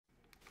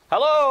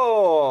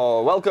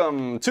Hello!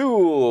 Welcome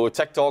to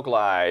Tech Talk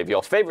Live,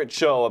 your favorite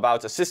show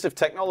about assistive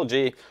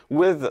technology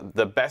with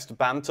the best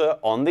banter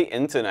on the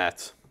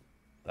internet.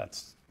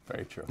 That's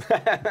very true.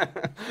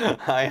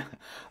 I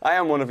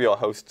am one of your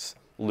hosts,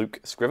 Luke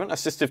Scriven,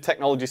 assistive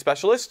technology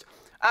specialist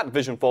at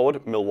Vision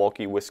Forward,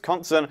 Milwaukee,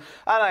 Wisconsin,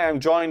 and I am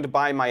joined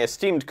by my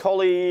esteemed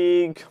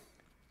colleague,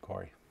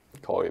 Corey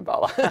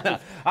Ballard.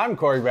 I'm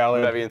Corey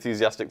Ballard. Very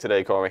enthusiastic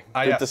today, Corey.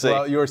 Good to see.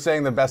 Well, you were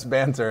saying the best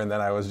banter, and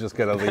then I was just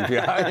going to leave you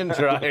high and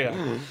dry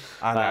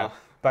on that.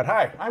 But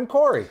hi, I'm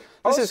Corey.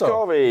 This is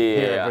Corey.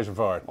 Here at Vision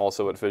Forward.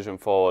 Also at Vision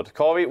Forward.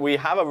 Corey, we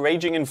have a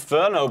raging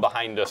inferno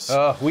behind us.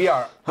 We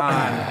are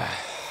on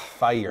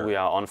fire. We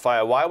are on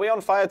fire. Why are we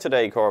on fire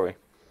today, Corey?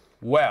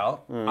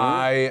 Well,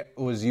 I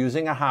was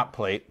using a hot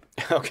plate.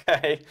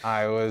 Okay.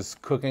 I was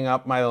cooking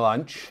up my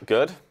lunch.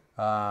 Good.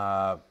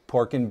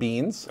 Pork and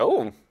beans.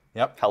 Oh.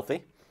 Yep.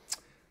 Healthy.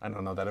 I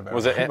don't know that I've ever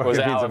Was it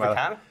out of a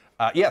can?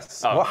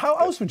 Yes. Well, how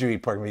else would you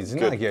eat pork and beans?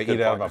 It's not like you eat it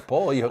out of a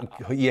bowl. You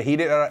heat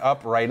it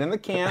up right in the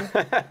can,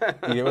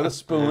 eat it with a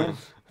spoon,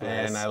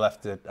 and I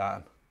left it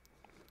on.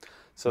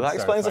 So that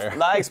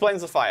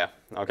explains the fire.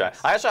 Okay.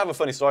 I actually have a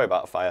funny story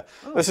about a fire.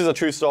 Oh. This is a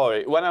true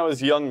story. When I was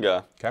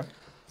younger,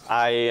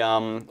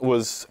 I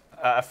was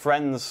at a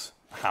friend's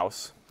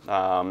house.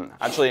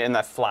 Actually, in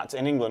their flat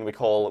in England, we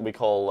call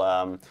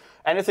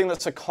anything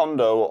that's a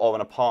condo or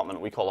an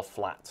apartment, we call a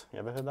flat. You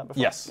ever heard that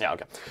before? Yes. Yeah,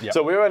 okay. Yep.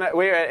 So we were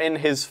in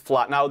his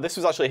flat. Now, this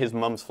was actually his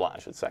mum's flat, I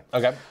should say.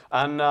 Okay.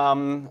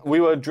 And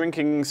we were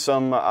drinking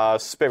some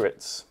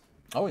spirits.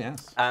 Oh,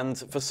 yes. And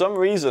for some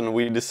reason,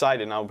 we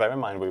decided, now bear in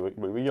mind, we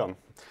were young.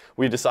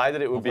 We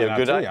decided it would be a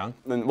good idea.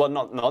 Well,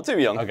 not too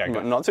young. Okay,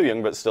 good. Not too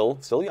young, but still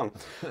young.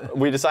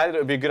 We decided it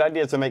would be a good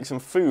idea to make some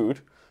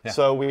food. Yeah.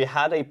 So we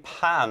had a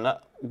pan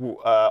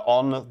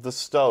on the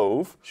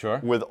stove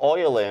with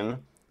oil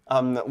in.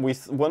 We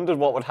wondered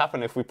what would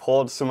happen if we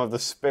poured some of the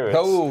spirits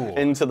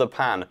into the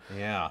pan.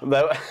 Yeah.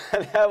 There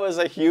was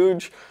a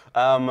huge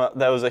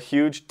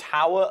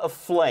tower of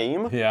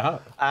flame. Yeah.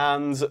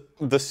 And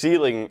the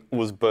ceiling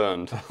was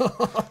burned.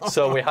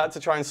 So we had to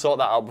try and sort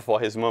that out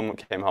before his mum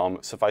came home.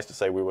 Suffice to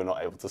say, we were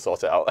not able to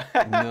sort it out.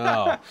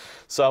 No.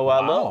 So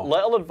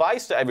little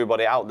advice to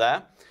everybody out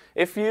there.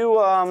 If you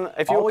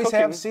always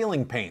have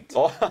ceiling paint.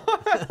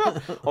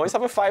 Always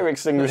have a fire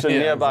extinguisher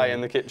nearby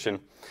in the kitchen.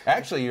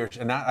 Actually, you're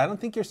not. I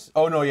don't think you're.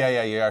 Oh no,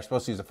 yeah, you are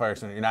supposed to use a fire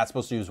extinguisher. You're not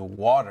supposed to use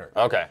water.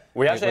 Okay.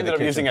 We actually ended up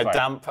using a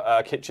damp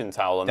kitchen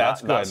towel, and that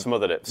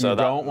smothered it. So you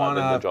don't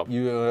want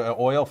to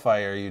oil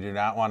fire. You do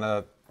not want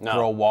to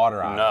throw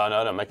water on it.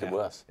 No, make it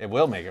worse. It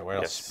will make it worse.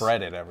 It'll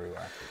spread it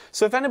everywhere.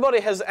 So if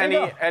anybody has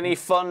any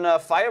fun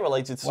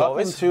fire-related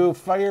stories, welcome to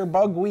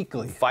Firebug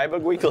Weekly.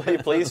 Firebug Weekly,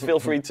 please feel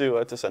free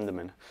to send them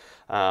in.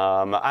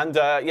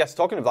 Yes,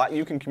 talking of that,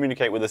 you can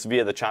communicate with us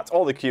via the chat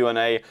or the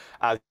Q&A.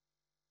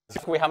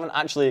 We haven't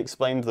actually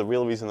explained the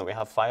real reason that we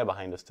have fire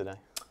behind us today.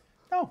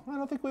 No, I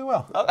don't think we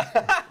will.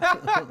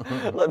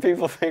 Let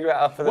people figure it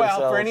out for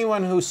themselves. Well, for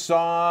anyone who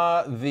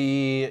saw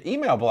the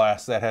email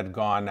blast that had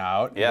gone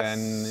out,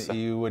 then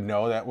you would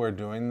know that we're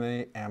doing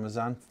the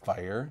Amazon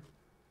Fire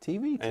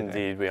TV today.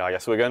 Indeed we are,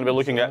 yes. We're going to be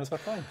looking at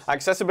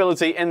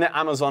accessibility in the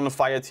Amazon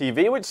Fire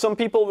TV, which some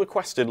people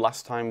requested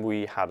last time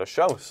we had a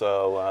show.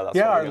 So that's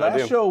what our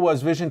last show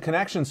was Vision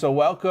Connection, so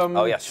welcome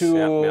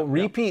to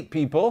repeat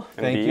people.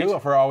 Thank you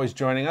for always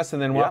joining us. And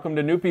then welcome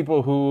to new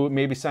people who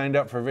maybe signed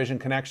up for Vision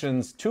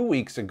Connections 2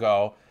 weeks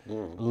ago,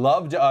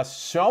 loved us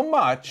so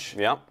much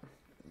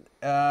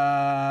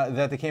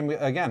that they came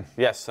again.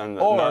 Yes, and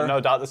no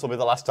doubt this will be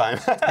the last time.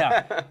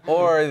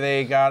 Or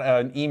they got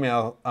an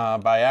email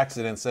by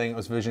accident saying it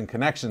was Vision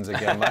Connections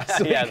again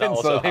last week, and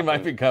so they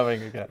might be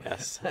coming again.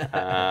 Yes.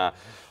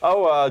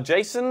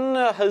 Jason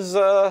has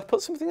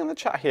put something in the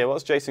chat here.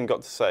 What's Jason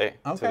got to say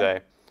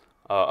today?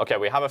 Okay,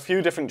 we have a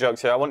few different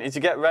jokes here. I want you to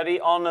get ready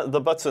on the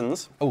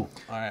buttons. Oh, all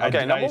right.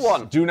 Okay, number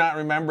one. Do not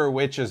remember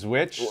which is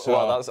which. So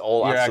well, that's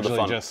all after the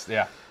fun.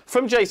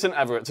 From Jason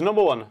Everett,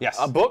 number one. Yes.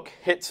 A book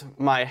hit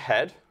my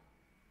head.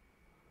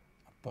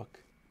 A book.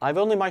 I've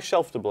only my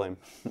shelf to blame.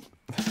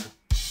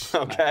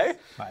 Okay.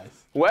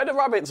 Nice. Where do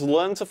rabbits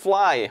learn to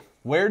fly?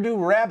 Where do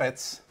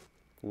rabbits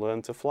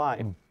learn to fly? I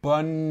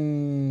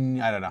don't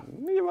know.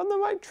 You're on the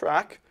right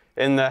track.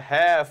 In the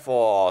Air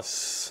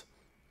Force.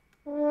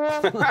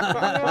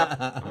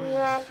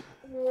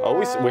 Oh,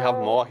 we have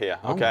more here.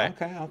 Okay.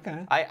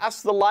 Okay. I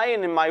asked the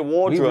lion in my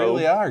wardrobe. We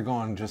really are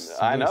going just.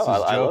 I know.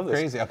 I love this.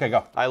 Crazy. Okay,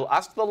 go. I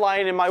asked the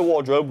lion in my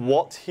wardrobe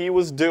what he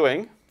was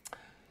doing.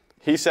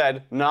 He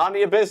said, "None of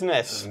your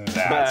business."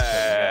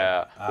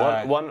 That's no,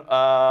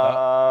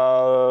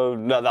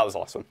 that was the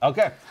last one.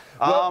 Okay.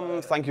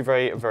 Well, thank you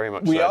very, very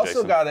much. We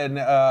also Jason. got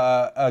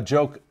a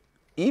joke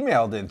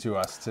emailed into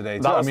us today,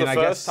 too. That was the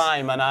first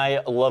time, and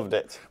I loved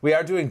it. We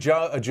are doing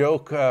a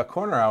joke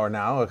corner hour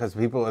now because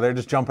they're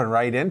just jumping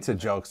right into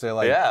jokes. They're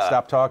like,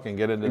 stop talking,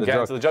 get into the jokes.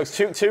 Get into the jokes.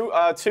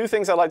 Two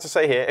things I'd like to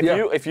say here.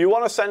 If you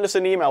want to send us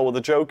an email with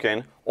a joke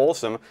in,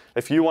 awesome.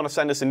 If you want to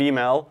send us an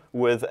email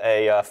with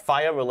a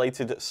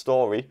fire-related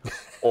story,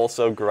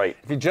 also great.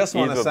 If you just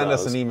want to send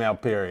us an email,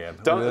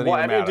 period.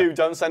 Whatever you do,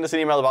 don't send us an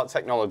email about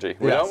technology.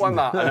 We don't want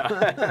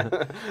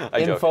that.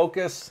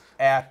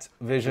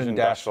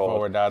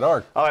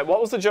 infocus@vision-forward.org. All right, what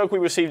was the joke we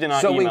received in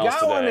our emails today? So we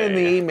got one in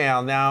the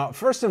email. Now,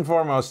 first and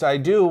foremost, I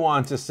do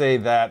want to say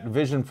that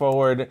Vision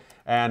Forward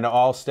and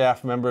all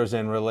staff members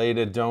and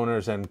related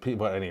donors and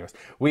people, anyways,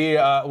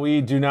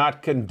 we do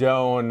not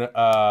condone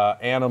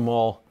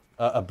animal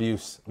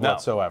abuse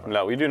whatsoever.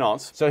 No, we do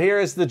not. So here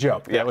is the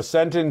joke that was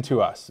sent in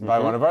to us by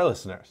one of our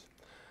listeners.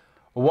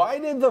 Why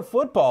did the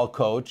football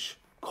coach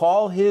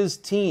call his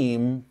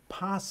team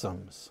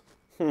possums?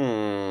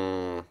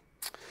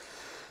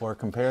 Or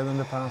compare them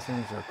to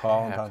possums, or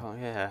call them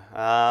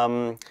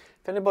possums.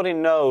 If anybody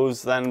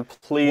knows, then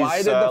please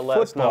let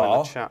us know in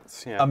the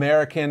chats.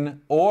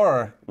 American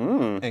or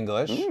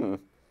English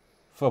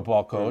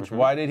football coach,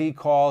 why did he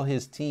call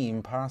his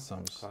team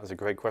possums? That's a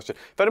great question.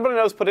 If anybody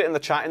knows, put it in the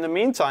chat. In the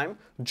meantime,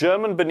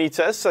 German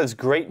Benitez says,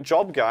 great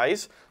job,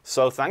 guys.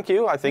 So thank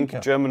you. I think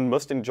German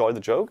must enjoy the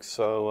joke,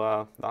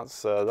 so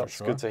that's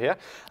good to hear.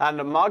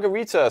 And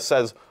Margarita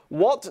says,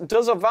 what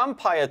does a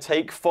vampire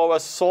take for a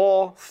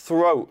sore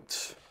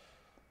throat?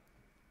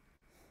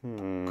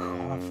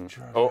 Cough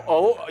drops.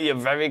 Oh, you're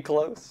very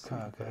close.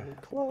 Okay.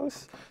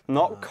 Close.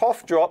 Not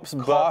cough drops,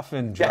 but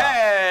coffin drops.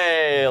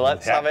 Hey,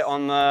 let's have it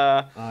on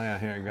the. Oh yeah,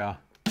 here you go.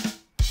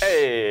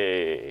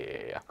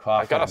 Hey.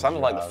 I gotta sound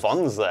like the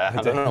Fonz there.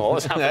 I don't know what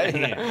was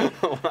happening.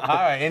 All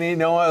right,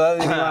 anyone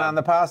on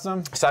the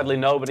possum? Sadly,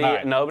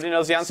 nobody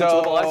knows the answer to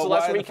it. But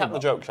let's recap the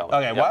joke, shall we?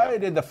 Okay, why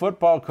did the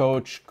football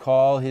coach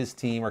call his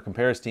team or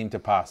compare his team to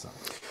possum?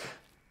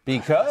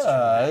 Because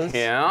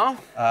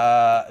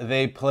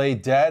they play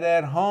dead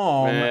at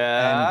home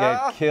and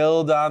get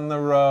killed on the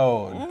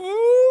road.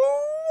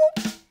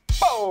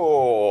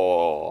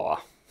 Oh.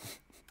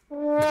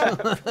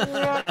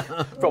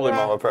 Probably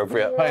more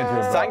appropriate.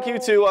 Thank you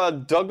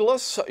to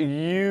Douglas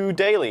U.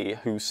 Daly,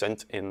 who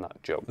sent in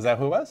that joke. Is that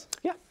who it was?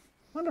 Yeah.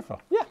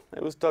 Wonderful. Yeah,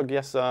 it was Doug,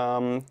 yes.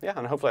 And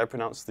hopefully I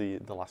pronounced the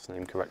last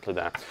name correctly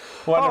there.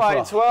 Wonderful. All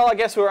right, well, I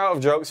guess we're out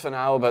of jokes for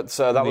now, but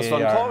that was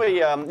fun. Corey,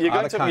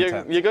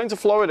 you're going to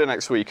Florida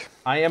next week.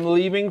 I am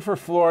leaving for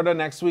Florida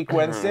next week,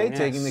 Wednesday,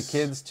 taking the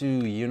kids to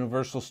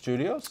Universal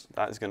Studios.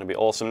 That is going to be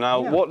awesome. Now,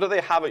 what do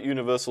they have at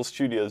Universal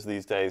Studios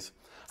these days?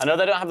 I know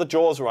they don't have the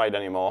Jaws ride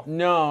anymore.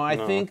 No, I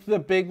think the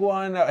big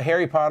one,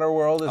 Harry Potter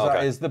World,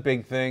 is the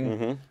big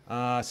thing.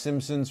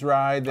 Simpsons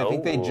ride. I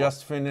think they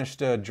just finished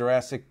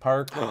Jurassic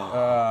Park.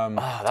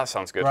 That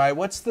sounds good. Right.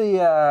 What's the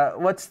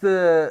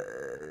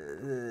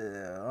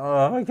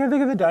I can't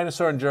think of the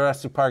dinosaur in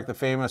Jurassic Park, the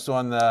famous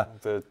one. The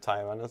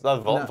Tyrannosaurus?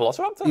 The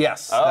Velociraptor?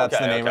 Yes, that's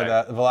the name of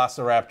the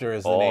Velociraptor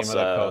is the name of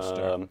the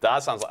coaster.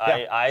 That sounds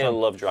like, I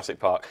love Jurassic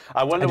Park.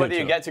 I wonder whether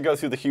you get to go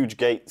through the huge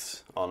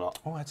gates or not.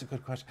 Oh, that's a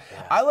good question.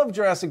 Yeah. I love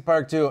Jurassic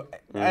Park too,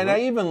 and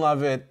I even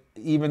love it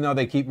even though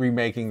they keep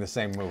remaking the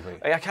same movie.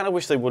 I kind of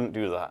wish they wouldn't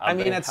do that. I'd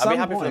be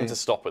happy for them to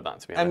stop with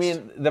that, to be honest. I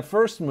mean, the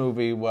first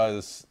movie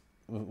was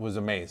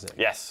amazing.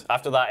 Yes.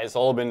 After that, it's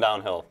all been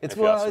downhill. It's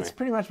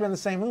pretty much been the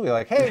same movie.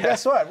 Like, hey,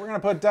 guess what? We're gonna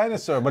put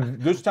dinosaur,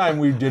 but this time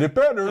we did it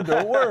better.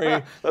 Don't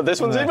worry. This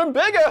one's even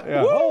bigger.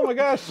 Yeah. Oh my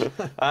gosh.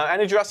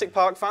 Any Jurassic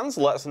Park fans?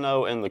 Let us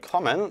know in the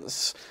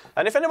comments.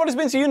 And if anybody's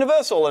been to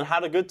Universal and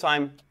had a good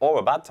time or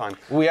a bad time,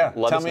 let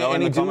us know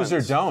any do's or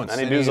don'ts.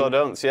 Any do's or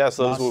don'ts? Yes,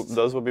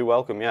 those would be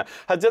welcome. Yeah.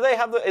 Do they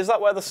have Is that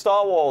where the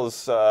Star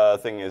Wars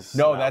thing is?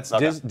 No, that's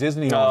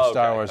Disney owns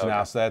Star Wars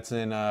now. So that's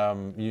in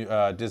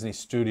Disney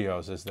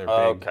Studios. Is their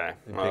big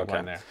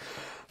one there.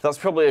 That's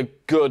probably a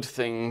good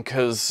thing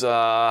because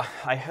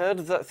I heard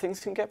that things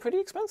can get pretty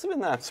expensive in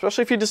there,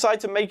 especially if you decide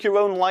to make your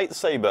own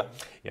lightsaber.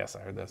 Yes, I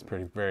heard that's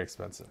very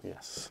expensive.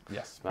 Yes.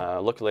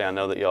 Luckily, I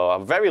know that you're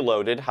very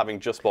loaded, having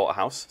just bought a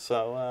house.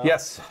 So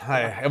yes,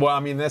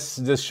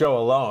 this show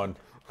alone.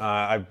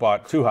 I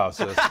bought 2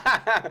 houses.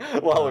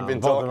 Well, we've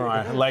been talking. Both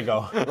of them are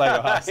Lego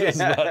houses.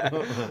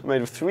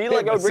 Made of 3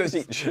 Lego bricks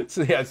each.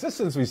 Just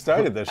since we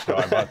started this show,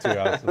 I bought 2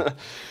 houses.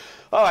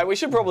 All right, we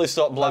should probably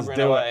stop blabbering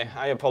away.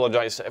 I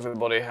apologize to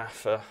everybody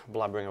for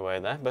blabbering away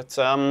there, but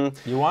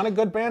you wanted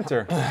good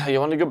banter. You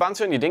wanted good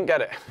banter, and you didn't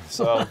get it.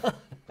 So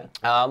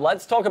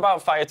let's talk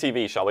about Fire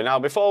TV, shall we? Now,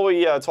 before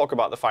we talk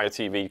about the Fire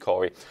TV,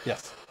 Corey.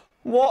 Yes.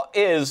 What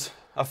is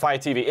a Fire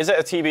TV? Is it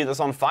a TV that's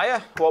on fire?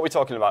 What are we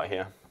talking about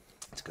here?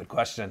 That's a good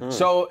question.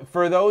 So,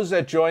 for those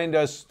that joined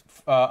us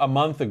a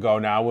month ago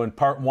now, when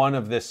part 1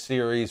 of this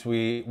series,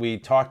 we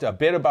talked a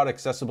bit about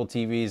accessible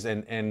TVs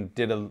and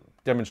did a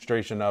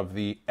demonstration of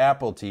the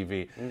Apple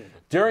TV.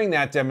 During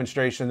that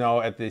demonstration,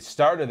 though, at the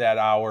start of that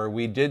hour,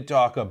 we did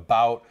talk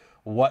about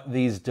what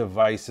these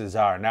devices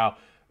are. Now,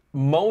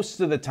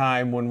 most of the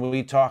time when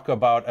we talk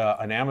about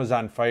an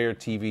Amazon Fire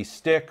TV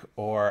stick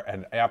or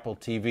an Apple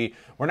TV,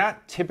 we're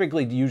not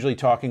typically usually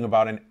talking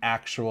about an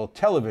actual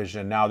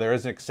television. Now, there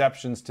is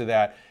exceptions to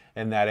that,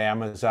 in that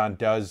Amazon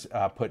does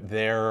put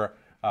their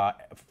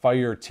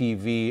Fire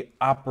TV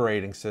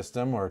operating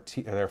system or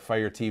their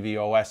Fire TV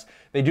OS.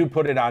 They do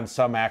put it on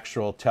some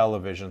actual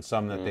television,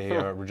 some that they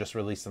just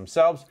release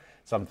themselves,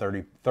 some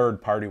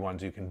third-party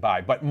ones you can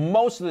buy. But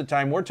most of the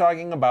time, we're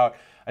talking about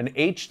an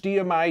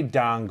HDMI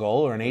dongle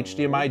or an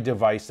HDMI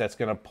device that's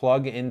going to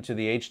plug into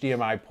the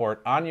HDMI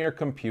port on your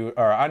computer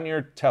or on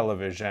your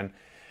television,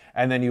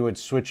 and then you would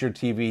switch your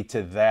TV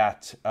to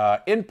that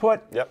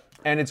input,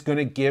 and it's going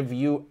to give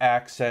you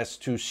access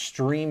to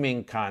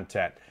streaming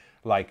content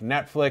like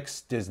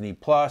Netflix, Disney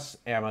Plus,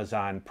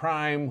 Amazon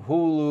Prime,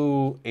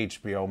 Hulu,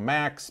 HBO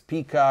Max,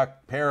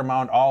 Peacock,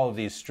 Paramount, all of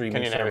these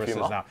streaming services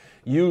now.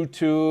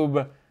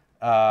 YouTube.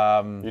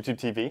 YouTube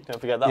TV,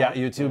 don't forget that one. Yeah,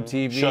 YouTube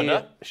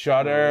TV,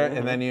 Shudder,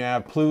 and then you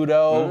have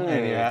Pluto.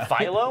 And you have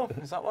Philo,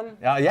 is that one?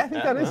 Yeah, I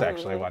think that is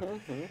actually one.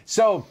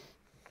 So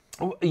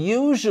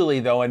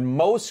usually, though, in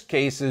most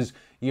cases,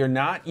 you're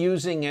not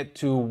using it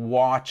to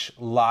watch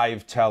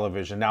live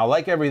television. Now,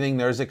 like everything,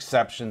 there's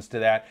exceptions to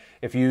that.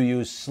 If you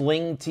use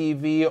Sling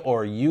TV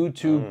or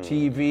YouTube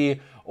TV,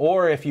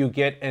 or if you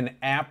get an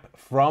app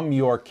from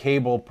your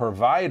cable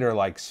provider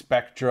like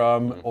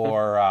Spectrum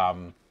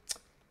or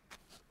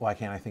why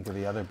can't I think of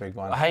the other big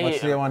one? What's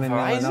the one in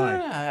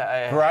Illinois?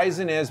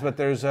 Verizon is, but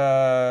there's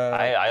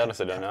I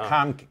honestly don't know.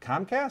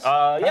 Comcast?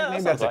 Yeah,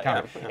 maybe that's a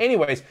Comcast. Yeah.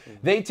 Anyways,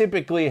 they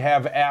typically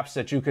have apps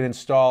that you can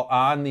install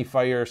on the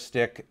Fire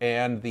Stick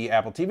and the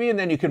Apple TV, and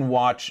then you can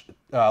watch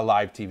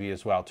live TV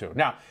as well too.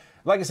 Now,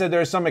 like I said, there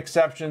are some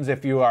exceptions.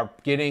 If you are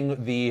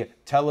getting the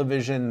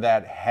television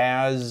that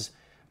has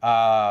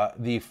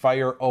the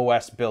Fire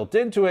OS built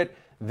into it,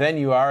 then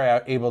you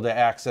are able to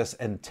access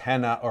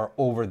antenna or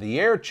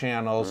over-the-air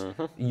channels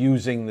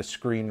using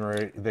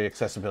the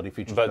accessibility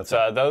features. But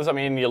those, I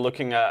mean, you're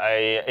looking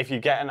at if you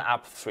get an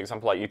app, for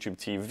example, like YouTube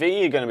TV,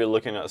 you're going to be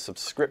looking at a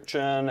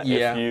subscription.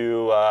 Yeah.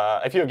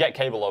 If you get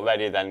cable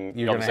already, then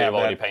you're obviously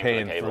already paying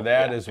for the cable. For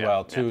that as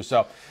well, too.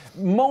 So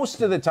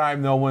most of the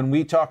time, though, when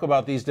we talk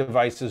about these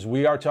devices,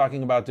 we are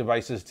talking about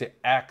devices to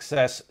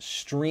access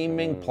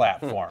streaming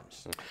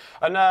platforms.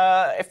 And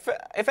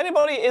if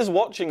anybody is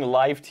watching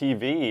live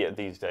TV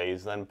these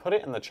days, then put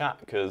it in the chat,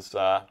 because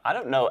I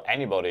don't know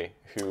anybody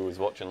who is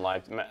watching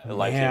live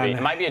TV.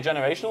 It might be a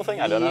generational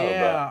thing, I don't know.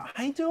 Yeah,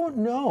 I don't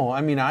know.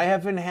 I mean, I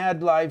haven't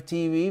had live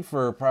TV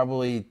for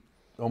probably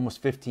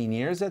almost 15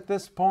 years at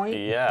this point.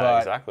 Yeah,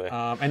 exactly.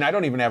 And I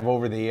don't even have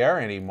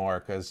over-the-air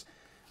anymore, because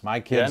my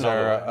kids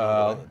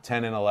are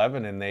 10 and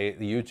 11, and they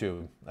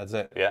YouTube. That's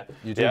it. Yeah,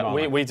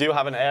 YouTube we do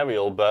have an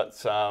aerial, but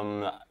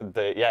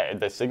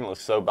the signal is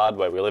so bad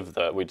where we live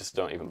that we just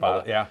don't even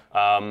bother.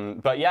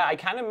 But yeah, I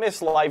kind of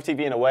miss live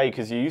TV in a way,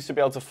 because you used to be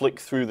able to flick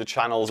through the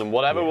channels and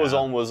whatever was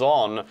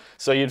on.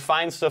 So you'd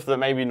find stuff that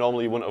maybe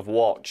normally you wouldn't have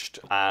watched.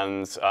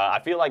 And I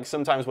feel like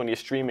sometimes when you're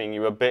streaming,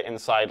 you're a bit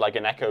inside like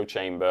an echo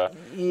chamber.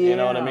 Yeah. You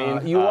know what I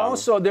mean? You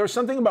also, there's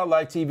something about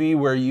live TV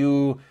where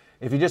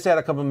if you just had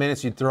a couple of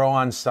minutes, you'd throw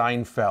on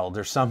Seinfeld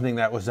or something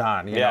that was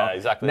on. You know?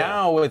 Exactly.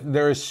 Now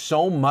there is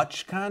so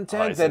much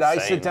content that I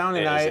sit down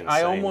and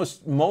I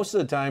almost, most of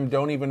the time,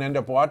 don't even end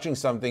up watching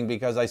something,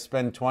 because I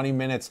spend 20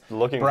 minutes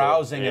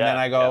browsing and then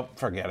I go,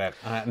 forget it.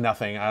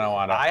 Nothing. I don't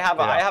want to. I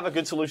have a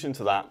good solution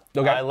to that.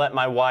 Okay. I let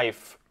my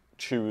wife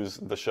choose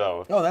the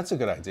show. Oh, that's a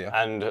good idea.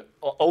 And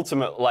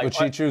ultimately, would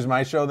she choose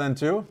my show then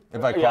too?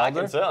 If I called her? I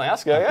can certainly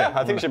ask her. Yeah,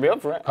 I think she'd be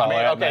up for it.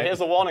 Here's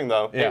the warning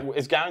though.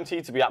 It's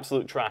guaranteed to be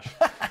absolute trash.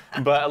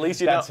 But at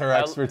least that's her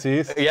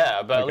expertise.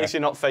 Yeah, but at least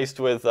you're not faced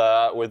with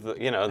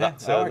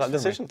that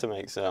decision to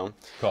make. So,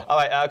 cool. All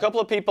right, a couple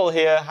of people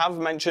here have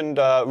mentioned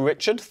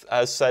Richard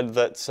has said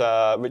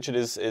that Richard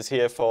is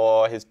here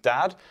for his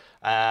dad.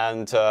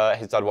 And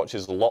his dad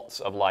watches lots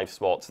of live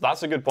sports.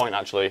 That's a good point,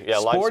 actually. Yeah,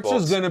 live sports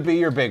is going to be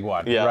your big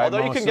one. Yeah, right?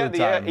 Although you can get the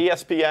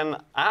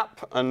ESPN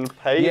app and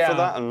pay for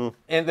that.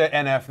 And the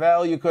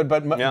NFL you could,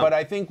 but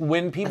I think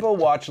when people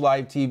watch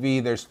live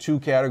TV, there's two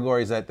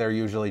categories that they're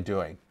usually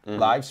doing.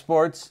 Live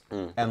sports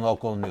and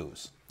local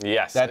news.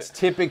 Yes. That's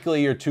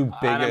typically your two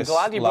biggest. And I'm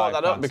glad you brought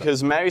that up,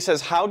 because Mary says,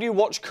 how do you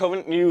watch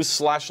current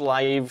news /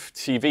 live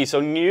TV?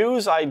 So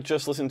news, I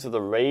just listen to the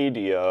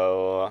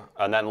radio,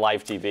 and then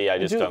live TV, I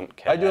just don't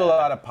care. I do a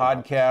lot of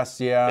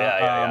podcasts,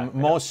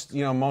 Most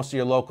of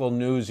your local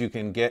news you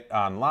can get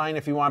online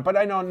if you want, but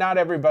I know not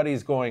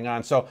everybody's going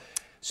on.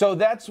 So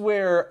that's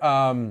where,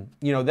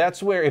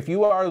 if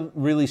you are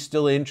really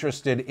still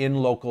interested in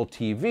local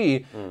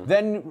TV,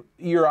 then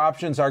your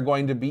options are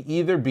going to be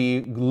either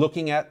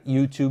looking at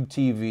YouTube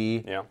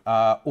TV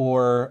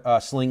or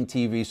Sling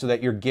TV, so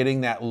that you're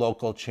getting that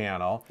local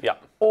channel. Yeah.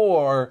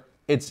 Or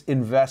it's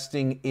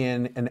investing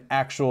in an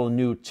actual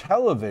new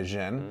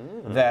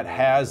television that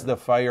has the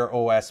Fire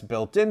OS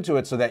built into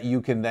it so that you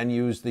can then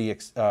use the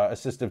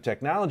assistive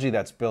technology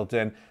that's built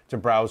in to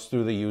browse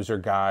through the user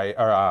guide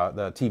or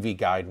the TV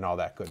guide and all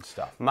that good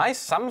stuff. My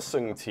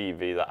Samsung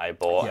TV that I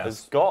bought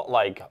has got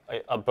like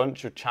a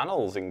bunch of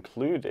channels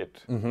included.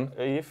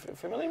 Are you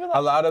familiar with that?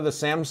 A lot of the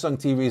Samsung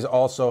TVs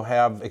also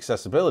have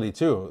accessibility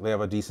too. They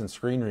have a decent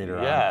screen reader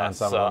on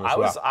some of them as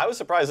well. I was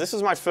surprised. This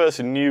is my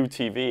first new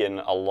TV in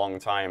a long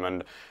time,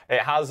 and it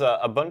has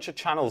a bunch of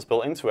channels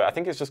built into it. I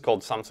think it's just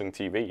called Samsung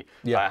TV.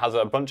 Yeah. It has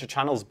a bunch of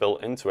channels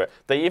built into it.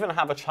 They even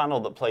have a channel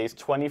that plays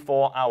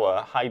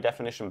 24-hour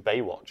high-definition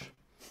Baywatch.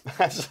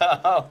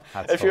 So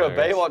if you're a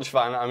Baywatch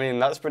fan, I mean,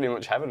 that's pretty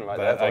much heaven right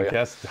there for you. I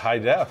guess high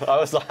def.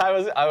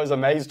 I was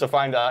amazed to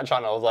find that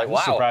channel. I was like, wow.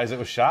 I'm surprised it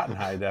was shot in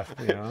high def.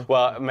 You know?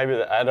 Well, maybe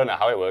I don't know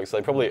how it works.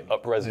 They probably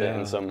up-resed it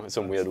in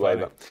some weird way.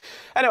 But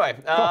anyway,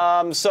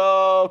 cool.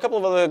 So a couple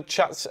of other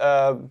chats,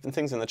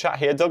 things in the chat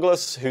here.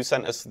 Douglas, who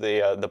sent us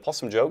the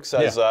possum joke,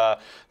 says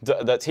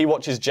that he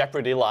watches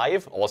Jeopardy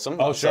live. Awesome.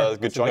 Oh, sure.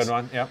 Good choice. A good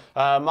one. Yeah.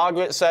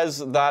 Margaret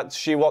says that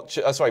she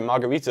watches.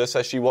 Margarita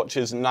says she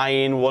watches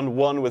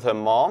 911 with her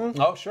mom.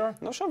 Oh, sure.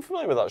 Not sure I'm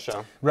familiar with that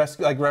show.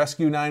 Like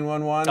Rescue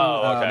 911,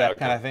 that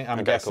kind of thing,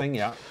 I'm guessing, cool.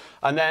 yeah.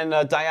 And then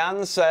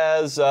Diane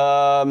says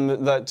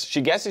that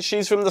she guesses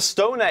she's from the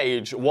Stone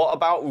Age. What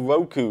about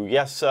Roku?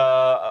 Yes,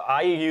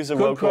 I use a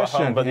Roku at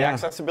home, but the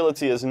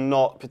accessibility is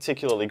not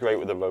particularly great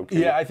with the Roku.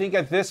 Yeah, I think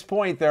at this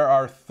point there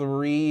are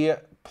 3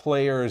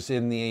 players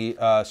in the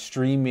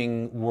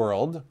streaming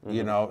world,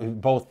 you know,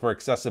 both for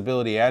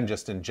accessibility and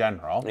just in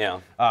general. Yeah.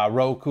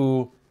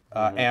 Roku,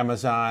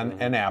 Amazon,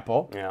 and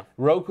Apple. Yeah.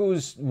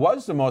 Roku's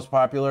was the most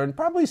popular and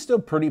probably still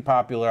pretty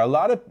popular. A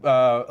lot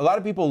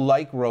of people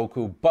like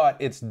Roku, but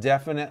it's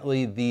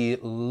definitely the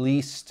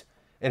least.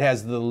 It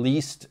has the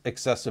least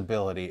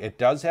accessibility. It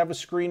does have a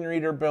screen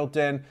reader built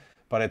in,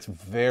 but it's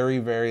very,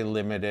 very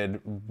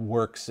limited,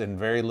 works in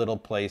very little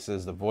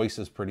places. The voice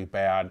is pretty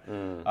bad.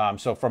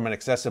 So from an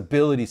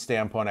accessibility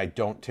standpoint, I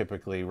don't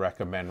typically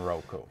recommend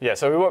Roku. Yeah,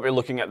 so we won't be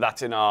looking at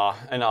that in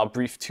our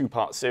brief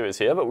 2-part series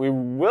here, but we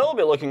will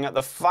be looking at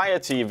the Fire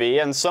TV.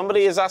 And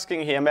somebody is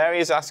asking here, Mary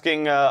is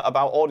asking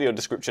about audio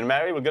description.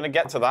 Mary, we're going to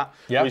get to that.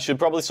 Yep. We should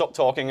probably stop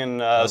talking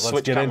and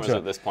switch cameras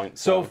at this point.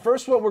 So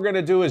first what we're going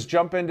to do is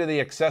jump into the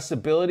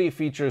accessibility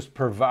features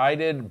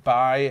provided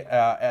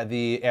by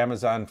the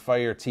Amazon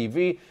Fire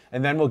TV.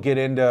 And then we'll get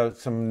into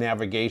some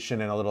navigation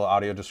and a little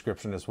audio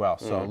description as well.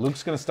 So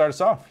Luke's going to start us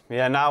off.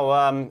 Yeah,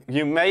 now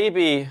you may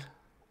be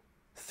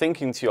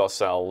thinking to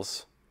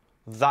yourselves,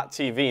 that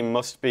TV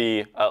must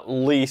be at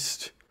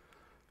least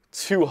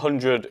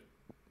 400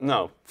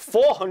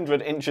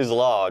 inches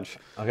large.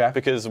 Okay.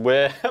 Because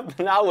we're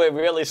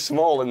really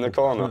small in the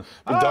corner.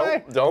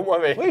 But don't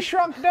worry. We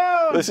shrunk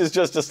down. This is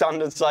just a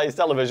standard size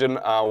television.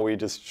 We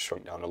just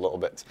shrunk down a little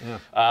bit.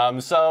 Yeah.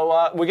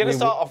 So we're going to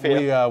start off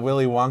here. We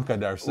Willy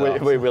Wonka'd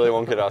ourselves. We Willy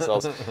Wonka'd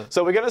ourselves.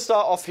 So we're going to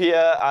start off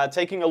here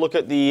taking a look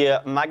at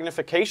the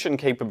magnification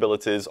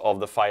capabilities of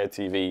the Fire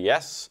TV.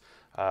 Yes.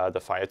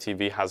 The Fire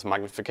TV has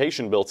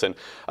magnification built in.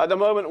 At the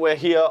moment, we're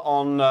here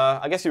on,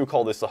 I guess you would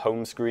call this the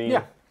home screen.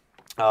 Yeah.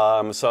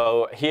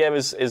 So here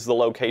is the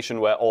location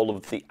where all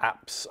of the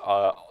apps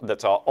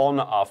that are on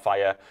our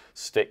Fire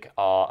Stick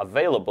are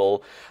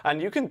available.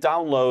 And you can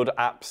download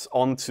apps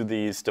onto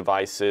these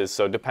devices.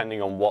 So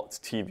depending on what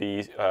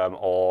TV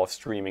or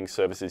streaming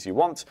services you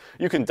want,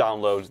 you can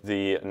download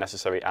the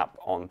necessary app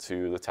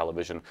onto the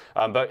television.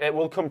 But it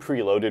will come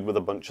preloaded with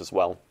a bunch as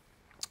well.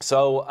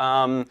 So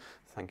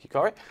thank you,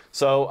 Corey.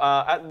 So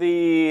at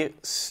the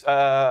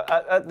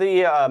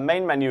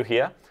main menu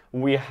here,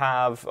 we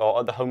have,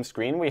 or at the home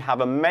screen, we have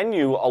a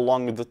menu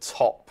along the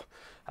top.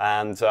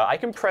 And I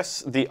can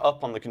press the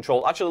up on the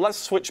control. Actually, let's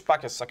switch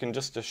back a second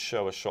just to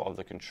show a shot of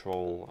the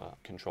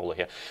controller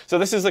here. So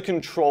this is the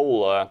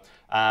controller,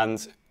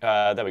 and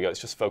there we go, it's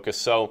just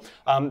focused. So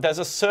there's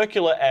a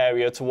circular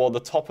area toward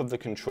the top of the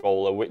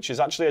controller, which is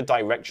actually a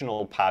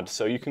directional pad.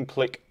 So you can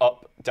click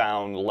up,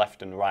 down,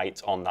 left, and right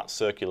on that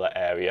circular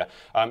area.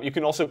 You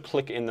can also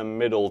click in the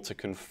middle to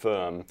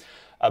confirm.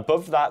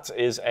 Above that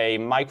is a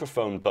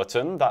microphone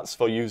button. That's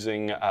for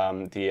using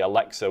the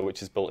Alexa,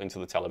 which is built into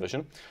the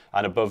television.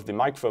 And above the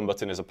microphone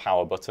button is a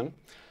power button.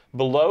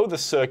 Below the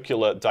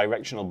circular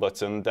directional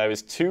button, there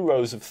is 2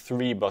 rows of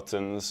 3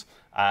 buttons.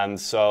 And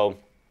so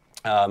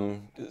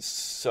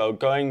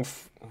going,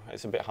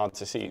 it's a bit hard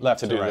to see.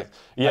 Left to right.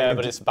 Yeah,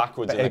 but it's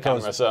backwards in the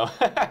camera. So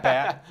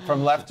back,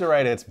 from left to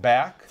right, it's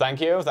back. Thank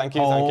you.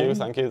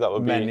 That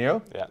would be menu.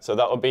 Yeah. So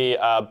that would be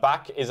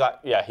back is at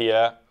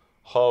here.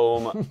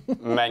 Home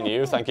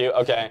menu, thank you.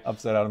 Okay.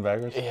 Upside down and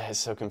backwards. Yeah, it's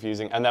so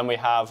confusing. And then we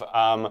have,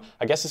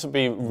 I guess this would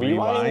be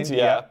rewind.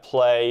 Yeah,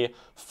 play,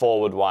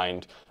 forward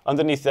wind.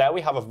 Underneath there,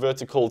 we have a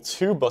vertical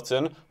 2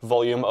 button,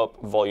 volume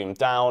up, volume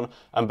down.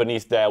 And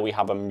beneath there, we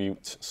have a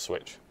mute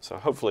switch. So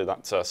hopefully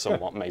that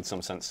somewhat made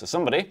some sense to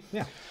somebody.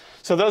 Yeah.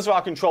 So those are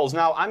our controls.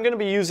 Now, I'm going to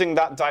be using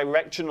that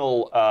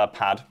directional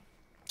pad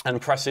and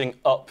pressing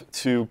up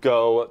to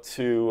go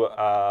to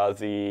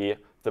the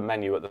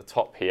menu at the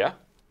top here.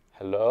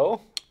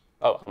 Hello.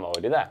 Oh, I'm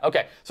already there.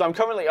 Okay, so I'm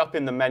currently up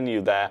in the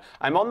menu there.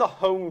 I'm on the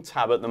Home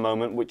tab at the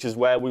moment, which is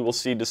where we will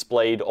see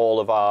displayed all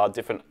of our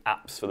different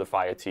apps for the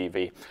Fire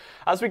TV.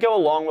 As we go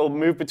along, we'll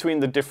move between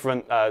the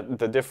different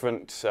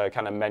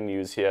kind of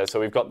menus here. So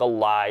we've got the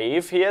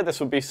Live here. This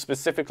would be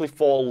specifically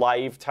for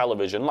live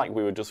television, like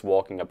we were just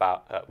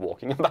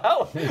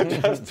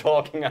just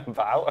talking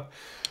about.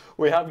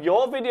 We have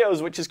Your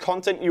Videos, which is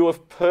content you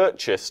have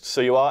purchased.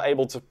 So you are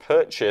able to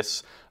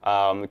purchase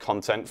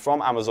content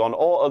from Amazon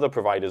or other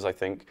providers, I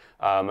think,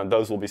 and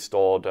those will be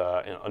stored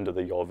under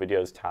the Your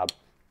Videos tab.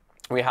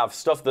 We have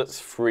stuff that's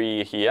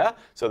free here,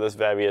 so there's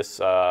various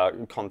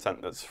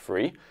content that's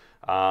free.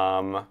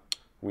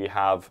 We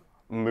have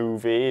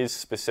movies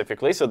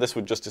specifically, so this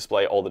would just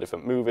display all the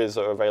different movies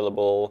that are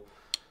available.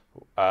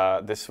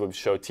 This would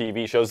show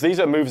TV shows. These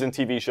are movies and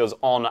TV shows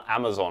on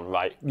Amazon,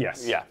 right?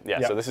 Yes. Yeah.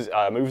 So this is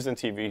movies and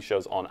TV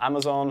shows on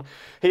Amazon.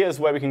 Here's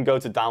where we can go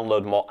to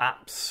download more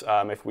apps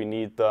if we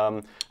need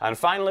them. And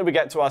finally, we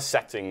get to our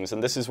settings,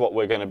 and this is what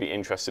we're going to be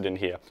interested in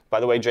here.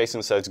 By the way,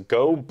 Jason says,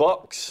 go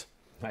Bucks.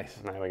 Nice.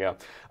 There we go.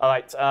 All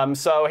right,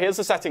 so here's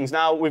the settings.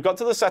 Now, we've got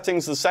to the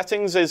settings. The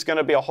settings is going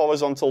to be a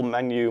horizontal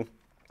menu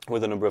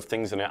with a number of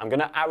things in it. I'm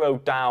going to arrow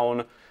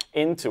down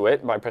into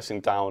it by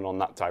pressing down on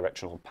that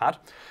directional pad.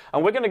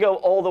 And we're going to go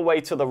all the way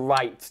to the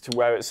right to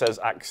where it says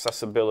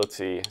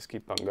accessibility. Let's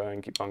keep on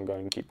going, keep on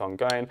going, keep on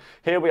going.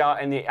 Here we are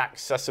in the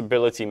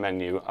accessibility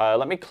menu.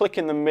 Let me click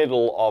in the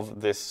middle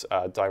of this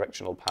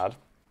directional pad.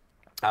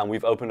 And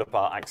we've opened up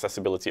our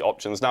accessibility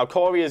options. Now,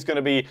 Corey is going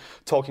to be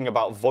talking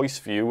about Voice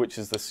View, which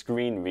is the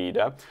screen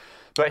reader.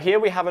 But here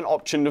we have an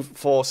option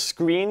for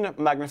screen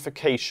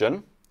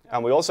magnification.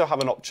 And we also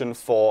have an option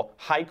for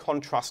high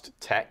contrast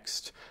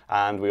text.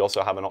 And we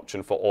also have an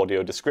option for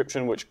audio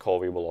description, which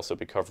Corey will also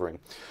be covering.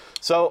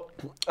 So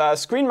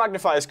screen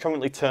magnifier is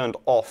currently turned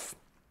off.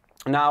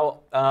 Now,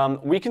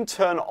 we can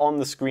turn on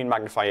the screen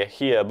magnifier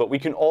here, but we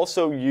can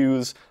also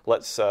use,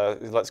 let's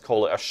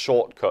call it a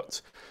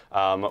shortcut,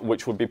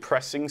 which would be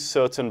pressing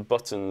certain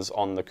buttons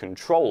on the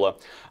controller.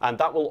 And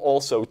that will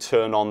also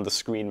turn on the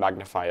screen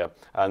magnifier.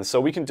 And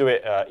so we can do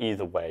it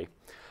either way.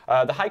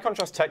 The high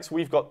contrast text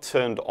we've got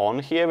turned on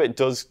here. It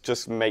does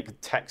just make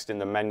text in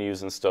the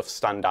menus and stuff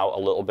stand out a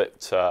little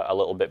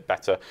bit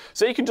better.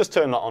 So you can just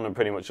turn that on and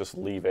pretty much just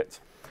leave it.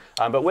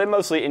 But we're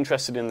mostly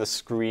interested in the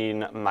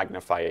screen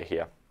magnifier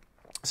here.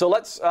 So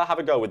let's have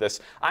a go with this.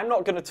 I'm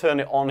not going to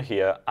turn it on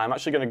here. I'm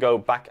actually going to go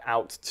back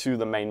out to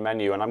the main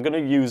menu, and I'm going to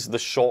use the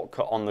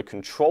shortcut on the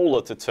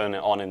controller to turn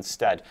it on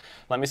instead.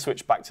 Let me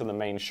switch back to the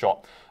main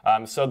shot.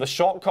 So the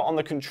shortcut on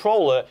the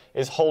controller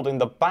is holding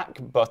the back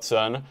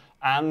button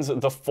and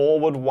the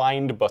forward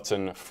wind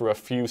button for a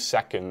few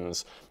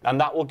seconds. And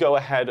that will go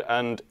ahead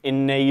and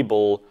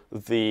enable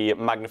the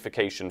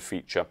magnification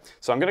feature.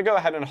 So I'm going to go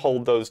ahead and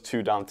hold those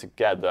two down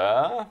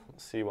together.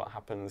 Let's see what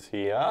happens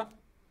here.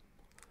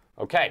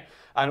 OK,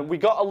 and we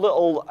got a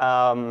little,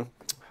 how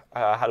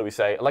do we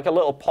say, like a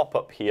little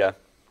pop-up here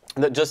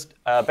that just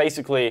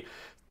basically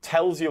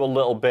tells you a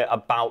little bit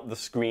about the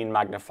screen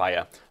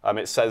magnifier.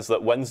 It says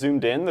that when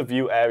zoomed in, the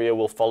view area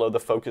will follow the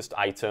focused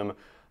item.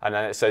 And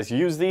then it says,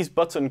 use these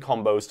button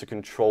combos to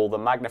control the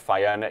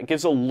magnifier. And it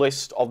gives a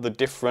list of the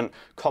different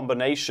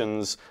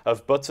combinations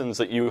of buttons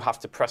that you have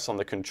to press on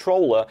the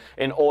controller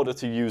in order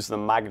to use the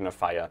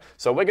magnifier.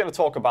 So we're going to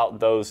talk about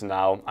those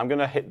now. I'm going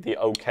to hit the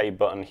OK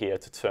button here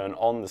to turn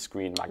on the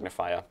screen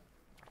magnifier.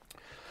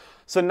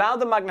 So now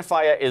the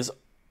magnifier is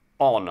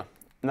on.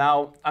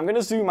 Now, I'm going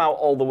to zoom out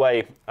all the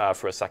way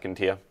for a second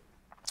here.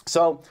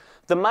 So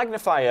the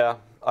magnifier,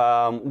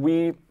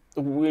 we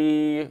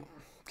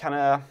kind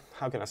of,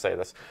 how can I say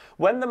this?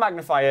 When the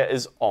magnifier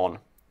is on,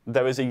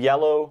 there is a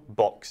yellow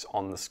box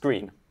on the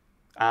screen.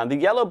 And the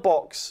yellow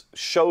box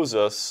shows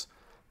us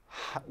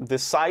the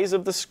size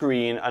of the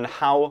screen and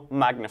how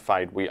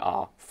magnified we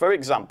are. For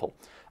example,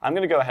 I'm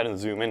going to go ahead and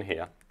zoom in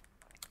here.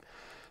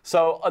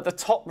 So at the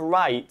top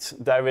right,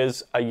 there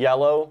is a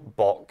yellow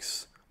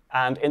box.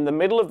 And in the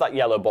middle of that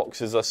yellow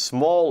box is a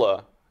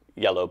smaller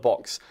yellow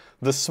box.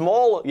 The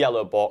small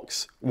yellow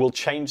box will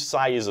change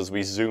size as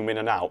we zoom in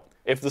and out.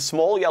 If the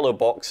small yellow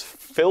box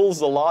fills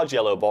the large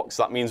yellow box,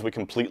 that means we're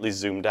completely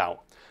zoomed out.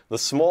 The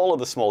smaller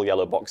the small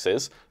yellow box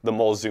is, the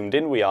more zoomed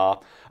in we are.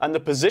 And the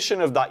position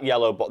of that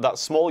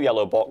small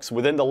yellow box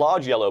within the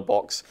large yellow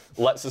box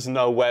lets us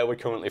know where we're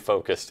currently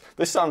focused.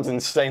 This sounds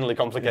insanely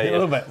complicated. A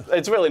little bit.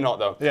 It's really not,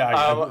 though.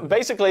 Yeah.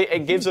 Basically,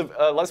 it gives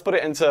let's put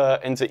it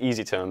into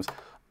easy terms.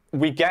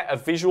 We get a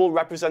visual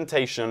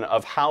representation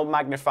of how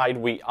magnified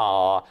we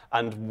are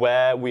and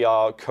where we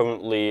are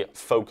currently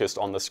focused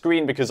on the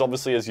screen, because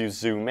obviously as you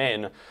zoom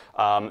in,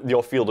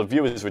 your field of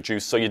view is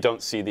reduced, so you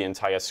don't see the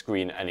entire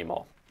screen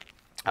anymore.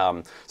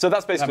 So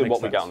that's basically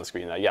what we get on the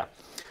screen there, yeah.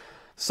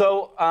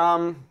 So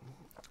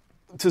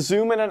to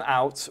zoom in and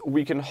out,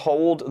 we can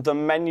hold the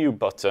menu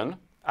button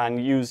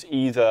and use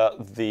either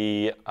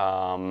the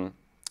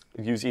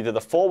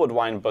forward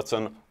wind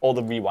button or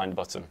the rewind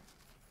button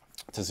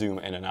to zoom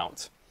in and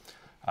out.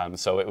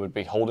 So it would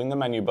be holding the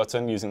menu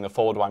button, using the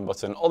forward wind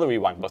button or the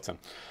rewind button.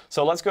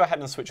 So let's go ahead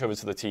and switch over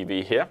to the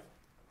TV here.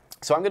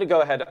 So I'm going to go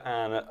ahead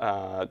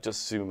and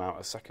just zoom out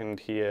a second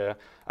here.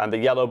 And the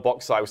yellow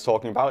box I was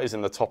talking about is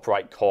in the top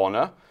right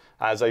corner.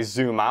 As I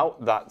zoom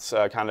out,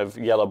 that kind of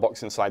yellow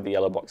box inside the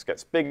yellow box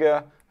gets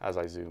bigger. As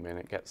I zoom in,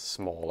 it gets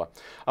smaller.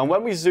 And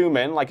when we zoom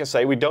in, like I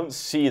say, we don't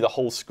see the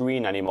whole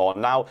screen anymore.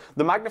 Now,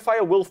 the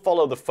magnifier will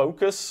follow the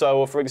focus.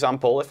 So, for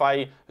example, if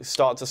I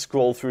start to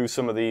scroll through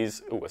some of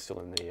these... Oh, we're still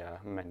in the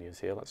menus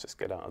here. Let's just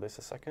get out of this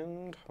a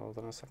second. Hold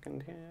on a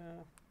second here.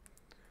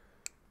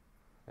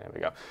 There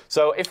we go.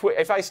 So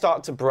if I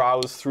start to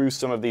browse through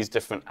some of these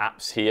different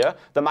apps here,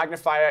 the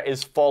magnifier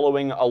is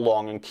following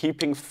along and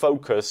keeping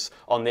focus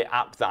on the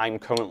app that I'm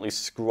currently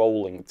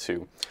scrolling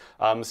to.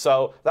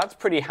 So that's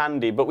pretty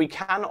handy, but we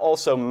can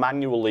also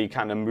manually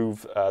kind of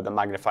move the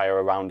magnifier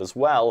around as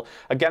well.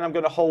 Again, I'm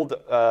going to hold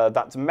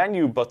that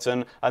menu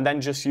button and then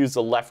just use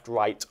the left,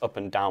 right, up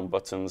and down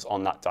buttons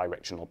on that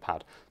directional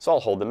pad. So I'll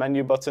hold the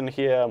menu button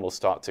here and we'll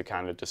start to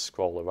kind of just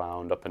scroll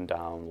around up and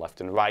down, left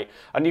and right.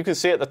 And you can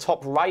see at the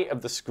top right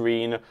of the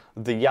screen,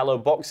 the yellow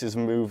box is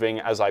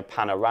moving as I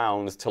pan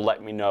around to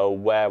let me know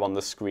where on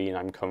the screen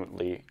I'm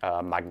currently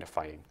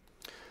magnifying.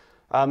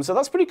 So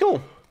that's pretty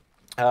cool.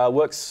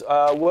 Works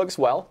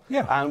well,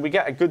 yeah. And we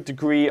get a good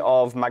degree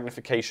of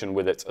magnification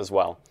with it as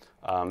well.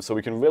 So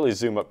we can really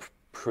zoom up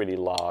pretty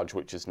large,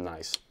 which is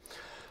nice.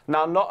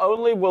 Now, not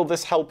only will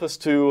this help us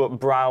to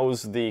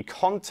browse the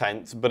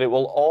content, but it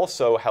will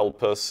also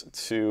help us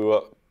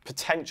to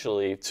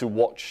potentially to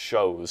watch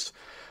shows.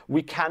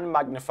 We can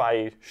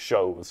magnify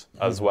shows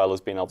as well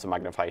as being able to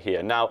magnify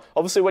here. Now,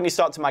 obviously, when you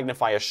start to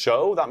magnify a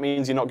show, that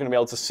means you're not going to be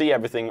able to see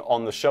everything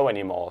on the show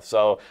anymore.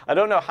 So I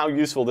don't know how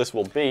useful this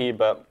will be,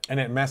 but... And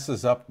it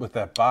messes up with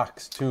that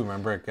box, too.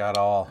 Remember, it got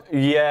all...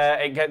 Yeah,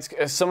 it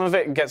gets some of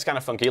it gets kind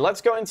of funky.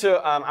 Let's go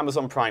into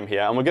Amazon Prime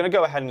here, and we're going to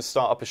go ahead and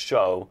start up a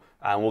show,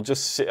 and we'll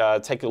just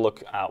take a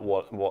look at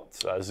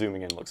what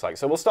zooming in looks like.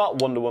 So we'll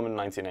start Wonder Woman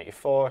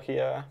 1984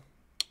 here.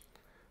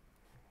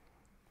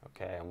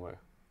 Okay, and we're...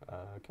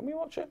 can we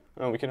watch it?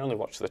 Oh, we can only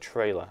watch the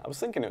trailer. I was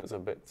thinking it was a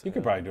bit... You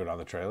could probably do it on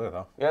the trailer,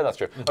 though. Yeah, that's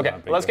true. Okay,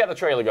 let's get the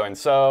trailer going.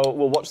 So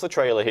we'll watch the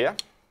trailer here.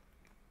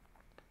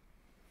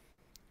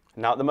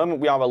 Now, at the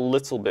moment, we are a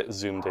little bit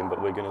zoomed in,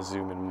 but we're going to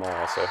zoom in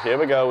more. So here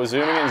we go. We're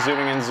zooming in,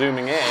 zooming in,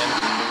 zooming in.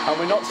 And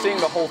we're not seeing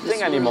the whole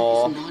thing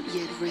anymore.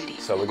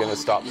 So we're going to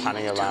start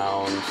panning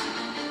around.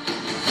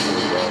 Here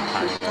we go,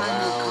 panning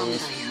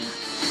around.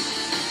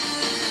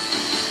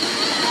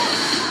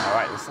 All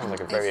right, this sounds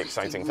like a very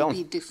exciting film.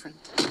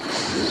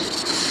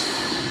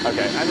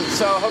 Okay, and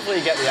so hopefully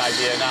you get the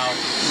idea. Now,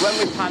 when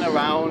we pan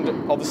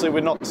around, obviously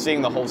we're not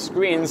seeing the whole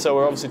screen, so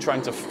we're obviously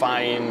trying to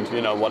find,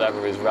 you know,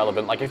 whatever is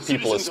relevant. Like if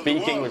people are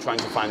speaking, we're trying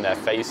to find their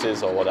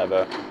faces or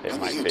whatever it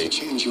might be.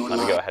 Let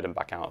me go ahead and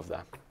back out of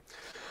there.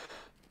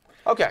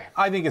 Okay.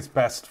 I think it's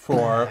best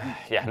for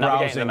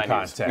browsing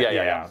content.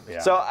 Yeah.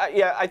 So,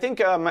 I think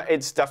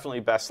it's definitely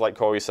best, like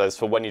Corey says,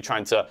 for when you're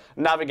trying to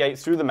navigate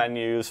through the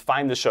menus,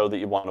 find the show that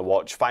you want to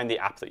watch, find the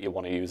app that you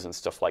want to use and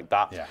stuff like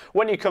that. Yeah.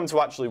 When you come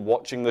to actually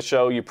watching the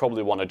show, you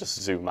probably want to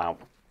just zoom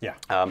out. Yeah.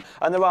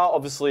 And there are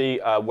obviously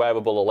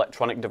wearable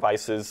electronic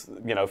devices,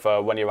 you know, for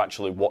when you're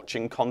actually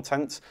watching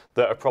content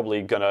that are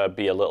probably going to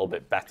be a little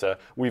bit better.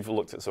 We've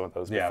looked at some of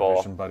those before. Yeah,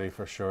 Vision Buddy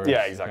for sure.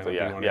 Yeah, exactly.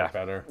 Yeah.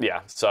 Better.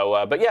 Yeah.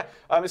 So, but yeah,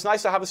 it's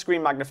nice to have a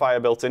screen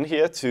magnifier built in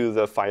here to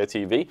the Fire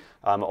TV.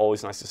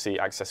 Always nice to see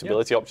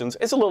accessibility options.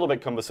 It's a little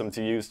bit cumbersome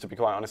to use, to be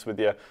quite honest with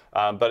you,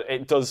 but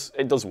it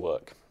does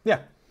work. Yeah.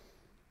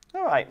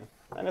 All right.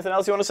 Anything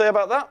else you want to say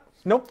about that?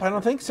 Nope, I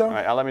don't think so. All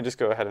right, let me just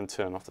go ahead and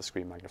turn off the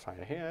screen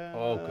magnifier here.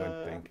 Oh,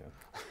 good, thank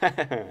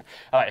you.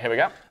 All right, here we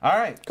go. All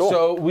right, cool.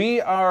 So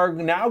we are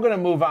now going to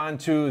move on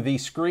to the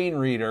screen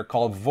reader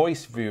called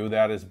VoiceView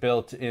that is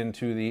built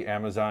into the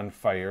Amazon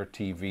Fire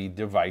TV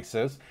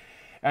devices.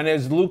 And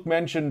as Luke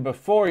mentioned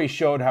before, he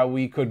showed how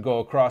we could go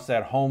across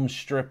that home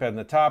strip at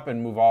the top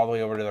and move all the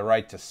way over to the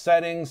right to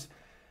settings,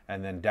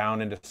 and then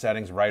down into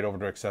settings, right over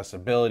to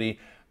accessibility.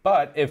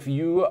 But if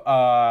you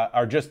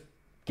are just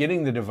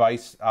getting the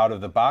device out of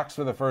the box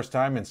for the first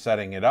time and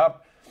setting it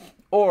up,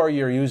 or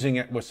you're using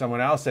it with someone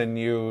else and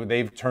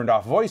they've turned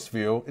off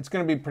VoiceView, it's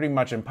going to be pretty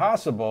much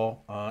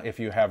impossible if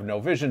you have no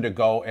vision to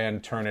go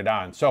and turn it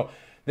on. So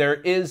there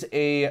is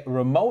a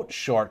remote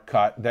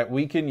shortcut that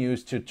we can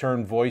use to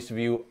turn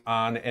VoiceView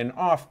on and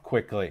off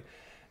quickly.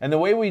 And the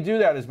way we do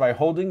that is by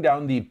holding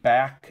down the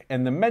back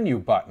and the menu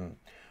button.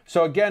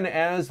 So again,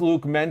 as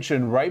Luke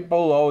mentioned, right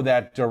below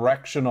that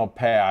directional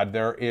pad,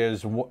 there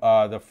is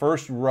the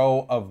first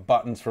row of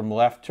buttons from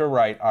left to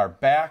right are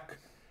back,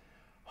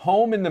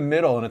 home in the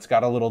middle, and it's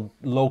got a little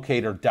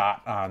locator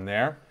dot on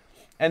there,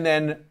 and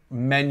then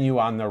menu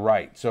on the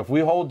right. So if we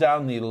hold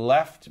down the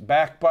left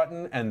back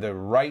button and the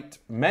right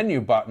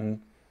menu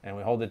button, and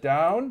we hold it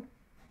down.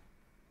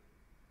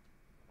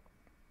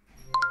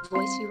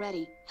 Voice you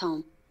ready,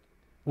 home.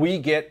 We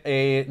get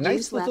a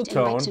nice little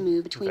tone. To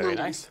move between Very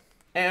items. nice.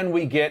 And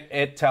we get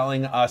it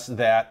telling us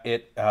that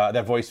that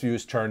VoiceView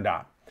is turned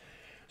on.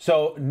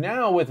 So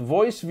now with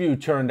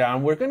VoiceView turned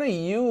on, we're going to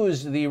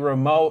use the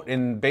remote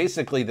in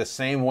basically the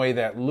same way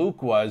that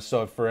Luke was.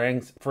 So for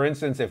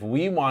instance, if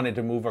we wanted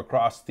to move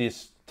across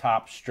this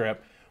top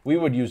strip, we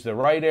would use the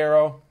right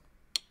arrow.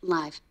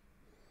 Live.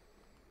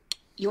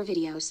 Your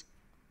videos.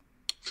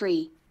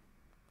 Free.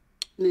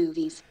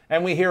 Movies.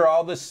 And we hear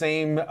all the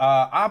same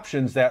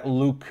options that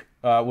Luke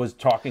was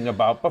talking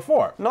about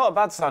before. Not a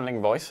bad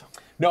sounding voice.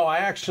 No, I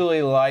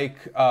actually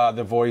like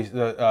the voice,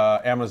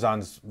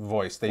 Amazon's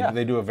voice.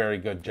 They do a very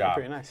good job.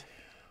 Pretty nice.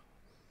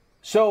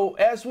 So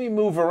as we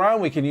move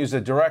around, we can use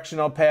a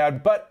directional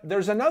pad, but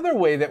there's another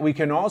way that we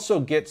can also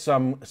get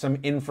some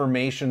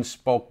information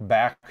spoke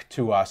back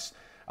to us,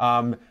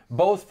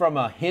 both from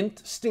a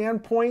hint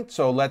standpoint.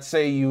 So let's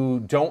say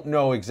you don't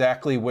know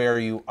exactly where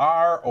you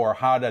are or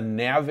how to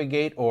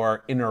navigate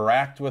or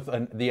interact with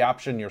the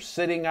option you're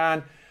sitting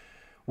on.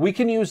 We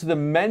can use the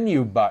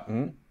menu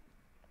button.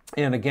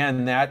 And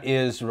again, that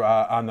is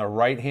on the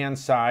right-hand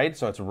side,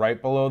 so it's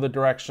right below the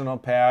directional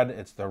pad.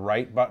 It's the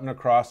right button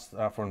across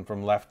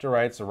from left to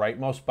right. It's the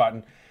rightmost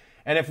button.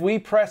 And if we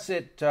press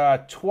it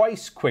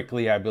twice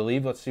quickly, I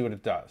believe, let's see what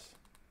it does.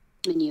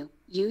 Menu.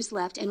 Use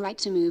left and right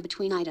to move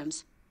between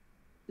items.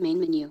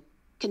 Main menu.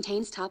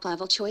 Contains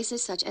top-level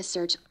choices such as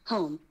search,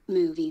 home,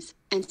 movies,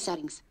 and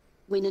settings.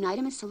 When an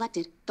item is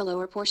selected, the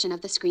lower portion of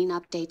the screen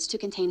updates to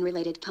contain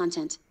related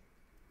content.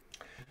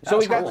 So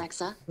we got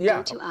Alexa,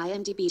 go to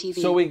IMDb TV.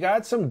 So we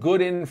got some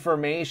good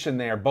information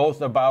there,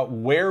 both about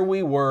where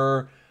we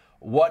were,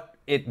 what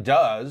it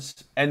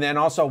does, and then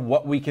also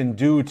what we can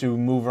do to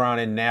move around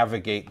and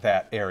navigate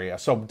that area.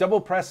 So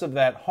double press of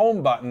that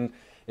home button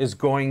is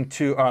going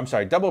to,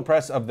 double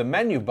press of the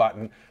menu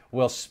button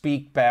will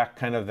speak back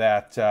kind of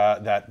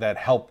that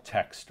help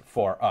text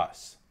for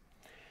us.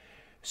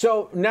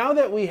 So now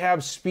that we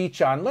have speech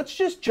on, let's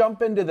just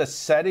jump into the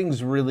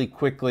settings really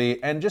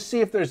quickly and just see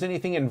if there's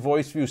anything in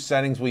Voice View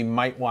settings we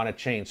might want to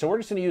change. So we're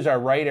just going to use our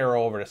right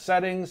arrow over to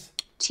settings.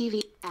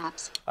 TV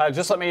apps.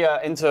 Just let me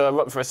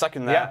interrupt for a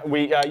second there.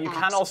 Yeah. You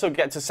can also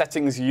get to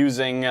settings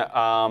using what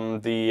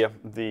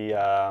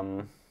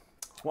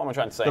am I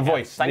trying to say? The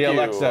voice, the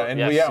Alexa.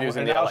 And,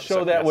 I'll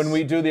show that when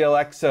we do the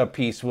Alexa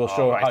piece, we'll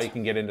show how you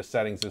can get into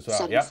settings as well.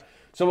 Settings. Yep.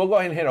 So we'll go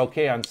ahead and hit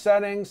OK on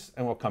settings,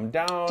 and we'll come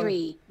down.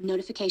 3.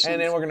 Notifications.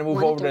 And then we're going to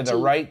move over to the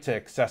right to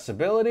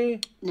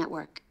accessibility.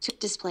 Network.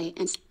 Display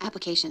and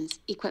applications.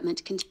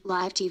 Equipment.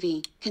 Live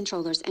TV.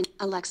 Controllers and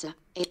Alexa.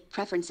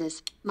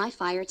 Preferences. My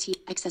Fire TV.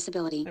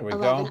 Accessibility. There we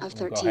 11 go. of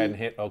 13. We'll go ahead and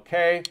hit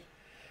OK.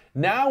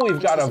 Now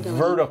we've got a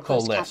vertical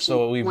list.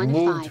 So we've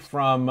moved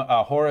from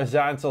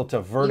horizontal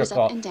to vertical. Use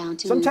up and down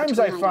to Sometimes move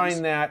I between find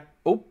items. that,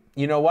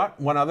 you know what?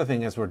 One other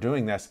thing as we're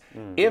doing this,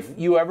 if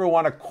you ever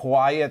want to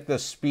quiet the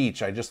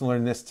speech, I just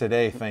learned this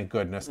today, thank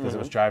goodness, because it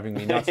was driving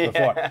me nuts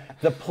before.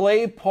 The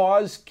play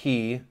pause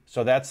key,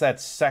 so that's that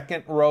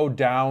second row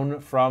down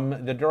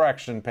from the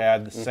direction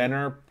pad, the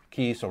center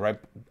key, so right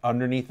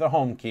underneath the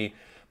home key.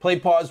 Play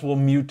pause will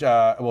mute,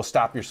 will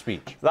stop your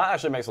speech. That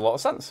actually makes a lot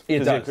of sense.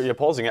 It does. You're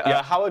pausing it.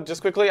 Yeah. Howard,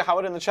 just quickly,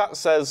 Howard in the chat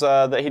says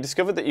that he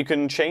discovered that you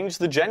can change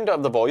the gender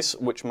of the voice,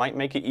 which might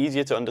make it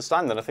easier to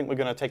understand. And I think we're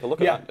going to take a look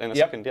at that in a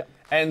second. Yeah.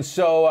 And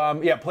so,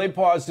 play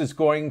pause is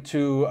going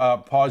to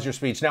pause your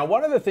speech. Now,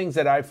 one of the things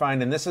that I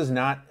find, and this is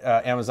not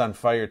Amazon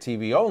Fire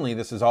TV only,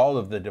 this is all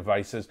of the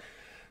devices.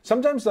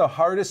 Sometimes the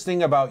hardest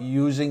thing about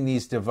using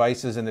these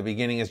devices in the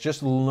beginning is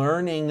just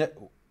learning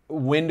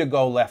when to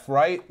go left,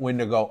 right, when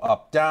to go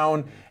up,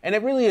 down, and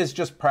it really is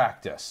just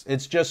practice.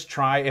 It's just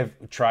try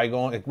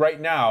going. Like right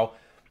now,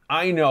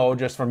 I know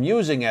just from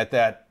using it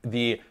that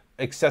the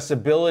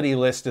accessibility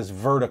list is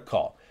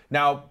vertical.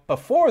 Now,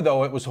 before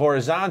though, it was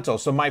horizontal,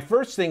 so my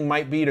first thing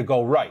might be to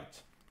go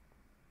right,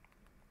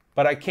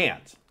 but I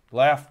can't.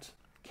 Left,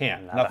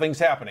 can't. Nothing's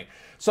happening.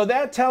 So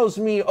that tells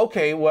me,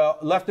 okay, well,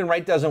 left and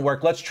right doesn't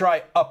work. Let's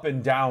try up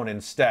and down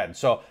instead.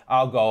 So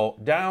I'll go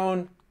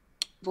down.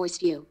 Voice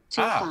View.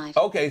 2 of 5.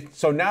 Okay,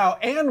 so now,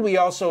 and we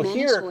also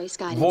hear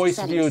Voice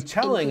View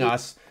telling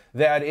us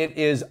that it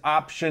is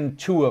option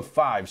 2 of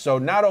 5. So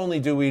not only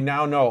do we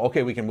now know,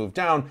 okay, we can move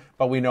down,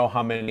 but we know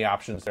how many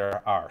options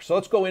there are. So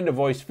let's go into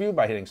Voice View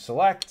by hitting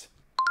select.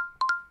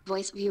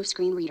 Voice View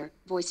screen reader.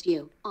 Voice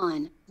View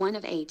on. 1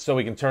 of 8. So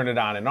we can turn it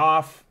on and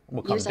off.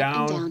 We'll come Use down.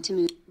 Up and down to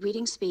move.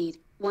 Reading speed.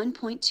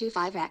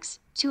 1.25x.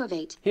 2 of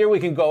 8. Here we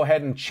can go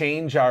ahead and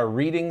change our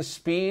reading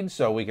speed,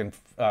 so we can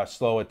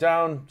slow it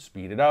down,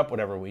 speed it up,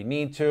 whatever we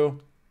need to.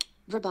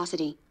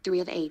 Verbosity. 3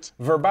 of 8.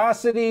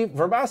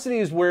 Verbosity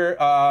is where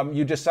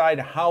you decide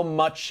how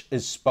much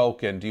is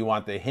spoken. Do you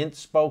want the hint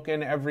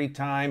spoken every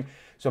time?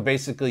 So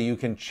basically you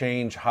can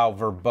change how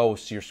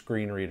verbose your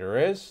screen reader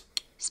is.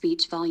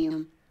 Speech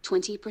volume.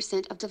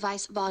 20% of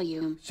device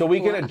volume. So we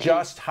can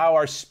adjust how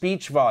our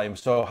speech volume,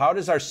 so how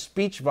does our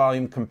speech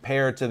volume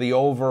compare to the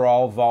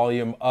overall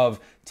volume of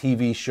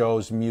TV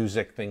shows,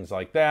 music, things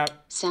like that?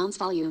 Sounds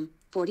volume.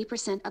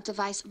 40% of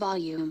device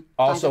volume.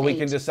 Also, we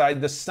can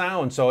decide the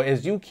sound. So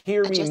as you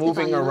hear me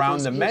moving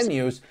around the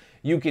menus,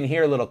 you can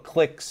hear little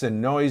clicks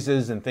and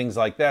noises and things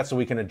like that. So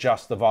we can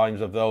adjust the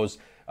volumes of those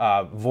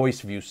Voice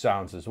View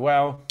sounds as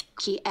well.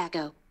 Key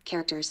echo.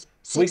 Characters.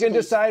 We can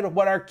decide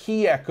what our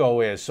key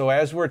echo is. So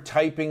as we're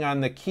typing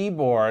on the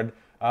keyboard,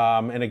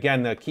 And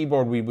again, the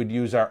keyboard, we would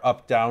use our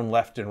up, down,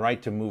 left, and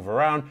right to move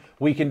around.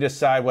 We can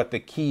decide what the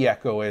key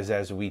echo is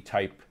as we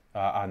type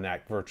on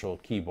that virtual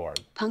keyboard.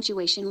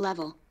 Punctuation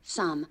level,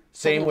 sum.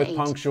 Same with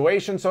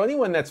punctuation. So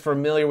anyone that's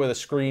familiar with a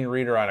screen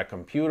reader on a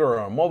computer or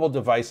a mobile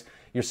device,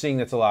 you're seeing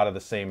that's a lot of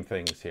the same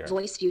things here.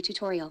 Voice view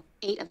tutorial,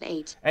 8 of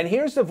 8. And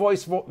here's the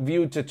voice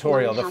view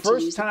tutorial. The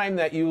first time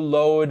that you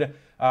load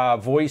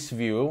voice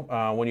view,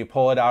 when you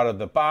pull it out of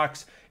the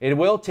box, it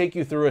will take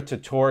you through a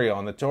tutorial.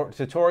 And the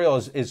tutorial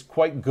is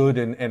quite good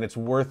and it's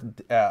worth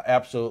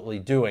absolutely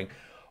doing.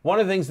 One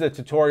of the things the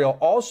tutorial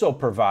also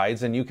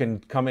provides, and you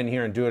can come in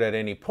here and do it at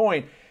any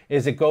point,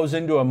 is it goes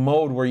into a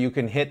mode where you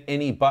can hit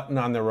any button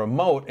on the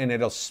remote and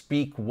it'll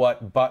speak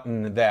what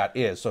button that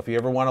is. So if you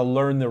ever want to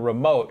learn the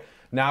remote,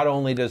 not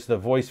only does the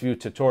voice view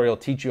tutorial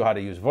teach you how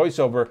to use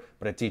VoiceOver,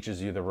 but it teaches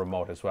you the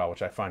remote as well,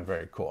 which I find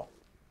very cool.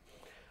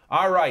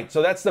 All right,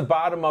 so that's the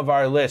bottom of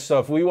our list. So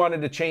if we wanted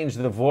to change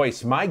the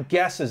voice, my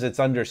guess is it's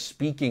under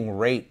speaking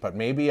rate, but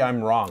maybe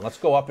I'm wrong. Let's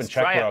go up and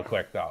check real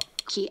quick though.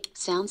 Key,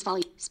 sounds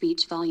volume,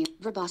 speech volume,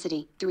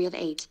 verbosity, 3 of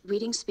 8,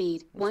 reading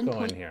speed, 1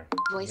 point, here.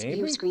 voice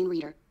view screen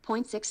reader,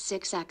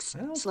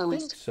 0.66x,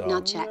 slowest, so.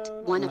 not checked,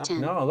 1 of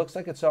 10. No, it looks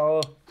like it's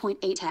all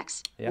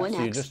 0.8x, yeah, 1x,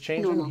 so you just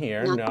change normal, them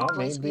here. not No,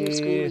 voice maybe view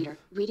screen reader,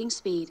 reading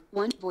speed,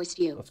 1 voice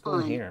view, let's go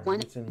on, in here. 1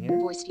 What's in here?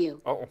 voice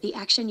view. Oh. The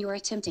action you are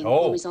attempting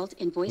will result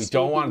in voice view.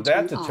 We don't want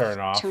that to turn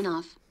off. Turn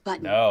off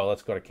button. No,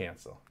 let's go to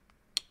cancel.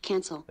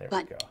 Cancel there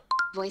button. We go.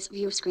 Voice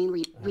view screen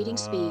read, reading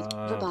speed,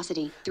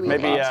 verbosity, 3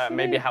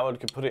 maybe Howard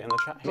could put it in the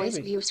chat. Voice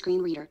view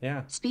screen reader.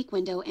 Yeah. Speak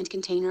window and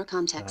container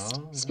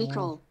context. Speak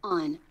roll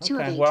on. 2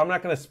 of 8. Well, I'm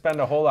not going to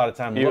spend a whole lot of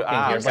time looking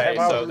here. Okay,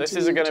 so this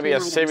is going to be a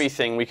Siri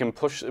thing. We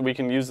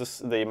can use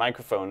the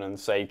microphone and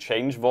say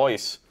change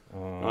voice.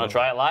 Want to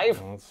try it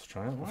live? Let's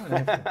try it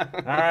live.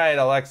 All right,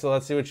 Alexa,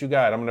 let's see what you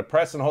got. I'm going to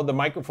press and hold the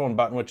microphone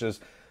button, which is,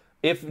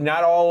 if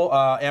not all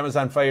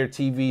Amazon Fire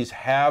TVs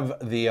have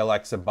the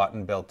Alexa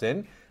button built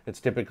in, it's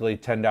typically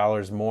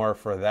 $10 more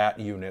for that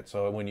unit.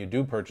 So when you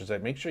do purchase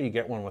it, make sure you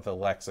get one with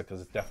Alexa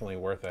because it's definitely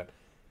worth it.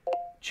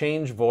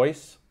 Change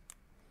voice.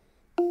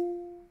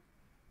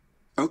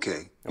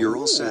 Okay, you're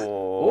all set.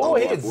 Oh,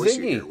 hey, it's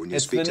Ziggy.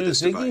 It's the new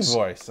Ziggy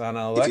voice on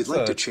Alexa. If you'd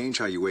like to change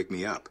how you wake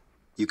me up,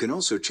 you can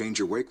also change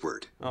your wake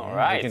word. All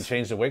right. You can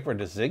change the wake word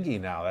to Ziggy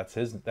now. That's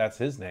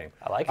his name.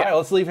 I like it. All right,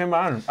 let's leave him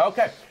on.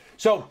 Okay,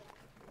 so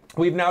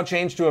we've now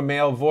changed to a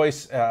male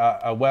voice,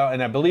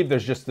 and I believe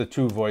there's just the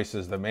 2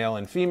 voices, the male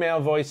and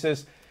female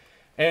voices.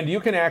 And you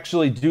can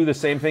actually do the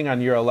same thing on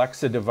your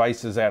Alexa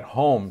devices at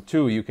home,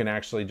 too. You can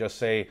actually just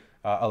say,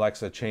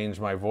 Alexa, change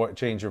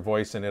your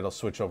voice, and it'll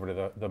switch over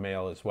to the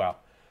male as well.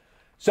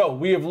 So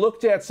we have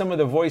looked at some of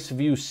the voice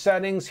view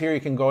settings. Here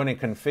you can go in and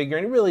configure,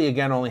 and really,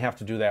 again, only have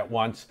to do that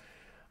once.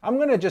 I'm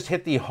going to just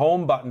hit the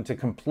home button to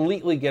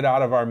completely get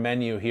out of our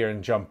menu here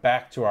and jump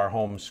back to our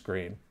home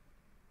screen.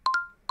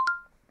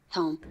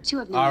 Home, 2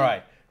 of 9. All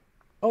right.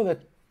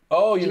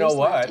 You know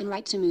what? Left and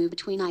right to move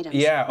between items.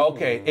 Yeah,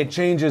 okay. It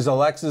changes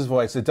Alexa's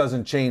voice. It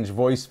doesn't change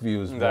voice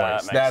view's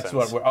voice. That's sense.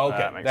 what we're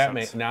okay.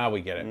 Now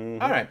we get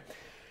it. All right.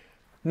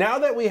 Now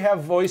that we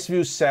have voice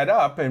view set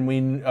up and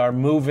we are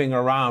moving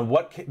around,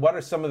 what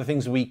are some of the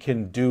things we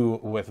can do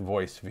with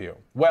voice view?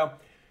 Well,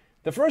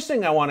 the first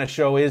thing I want to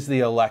show is the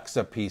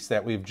Alexa piece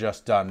that we've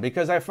just done,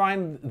 because I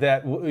find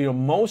that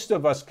most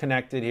of us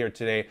connected here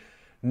today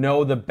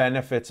know the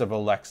benefits of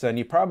Alexa, and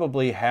you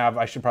probably have.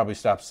 I should probably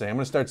stop saying. I'm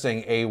going to start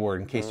saying a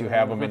word in case you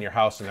have them in your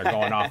house and they're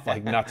going off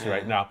like nuts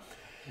right now.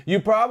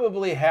 You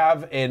probably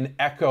have an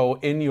Echo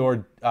in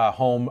your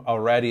home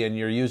already, and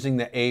you're using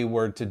the A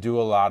word to do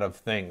a lot of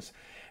things.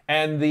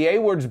 And the A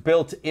word's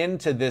built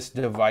into this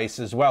device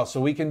as well,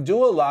 so we can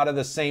do a lot of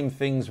the same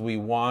things we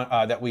want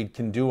that we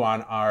can do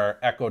on our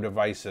Echo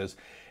devices.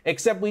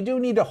 Except we do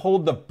need to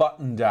hold the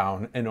button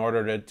down in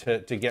order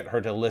to get her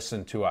to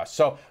listen to us.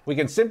 So we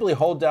can simply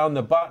hold down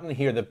the button,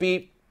 hear the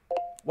beep.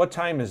 What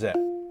time is it?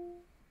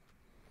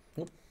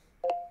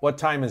 What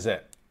time is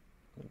it?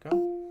 There we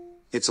go.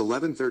 It's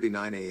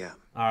 11:39 a.m.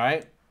 All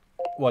right.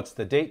 What's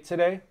the date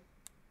today?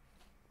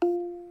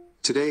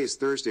 Today is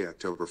Thursday,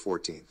 October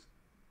 14th.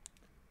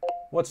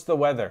 What's the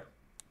weather?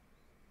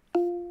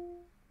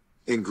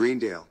 In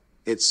Greendale,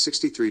 it's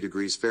 63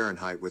 degrees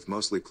Fahrenheit with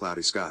mostly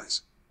cloudy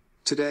skies.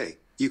 Today,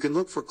 you can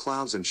look for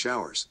clouds and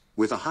showers,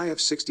 with a high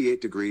of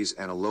 68 degrees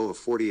and a low of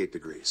 48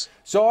 degrees.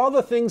 So all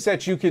the things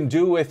that you can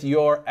do with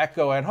your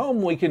Echo at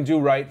home, we can do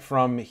right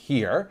from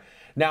here.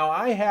 Now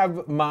I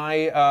have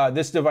my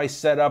this device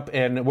set up,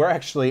 and we're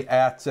actually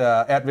at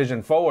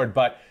Vision Forward,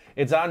 but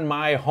it's on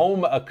my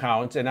home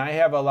account, and I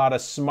have a lot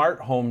of smart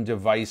home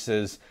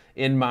devices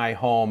in my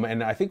home,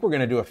 and I think we're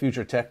going to do a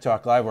future Tech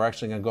Talk Live. We're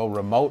actually going to go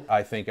remote,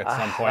 I think, at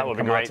some point and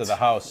come out to the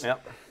house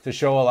to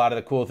show a lot of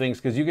the cool things,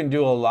 because you can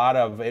do a lot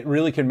of, it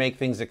really can make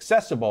things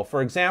accessible.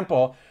 For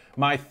example,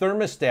 my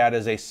thermostat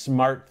is a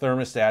smart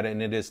thermostat,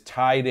 and it is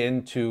tied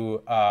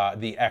into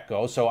the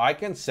Echo, so I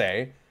can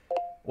say,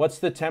 what's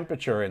the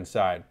temperature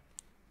inside?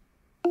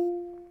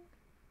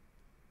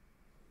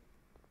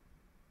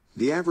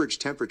 The average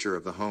temperature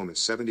of the home is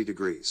 70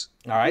 degrees.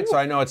 All right, so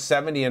I know it's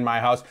 70 in my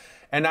house.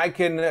 And I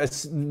can,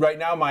 right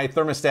now my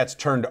thermostat's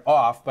turned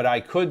off, but I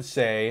could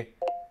say,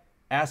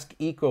 ask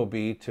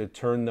Ecobee to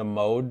turn the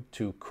mode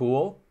to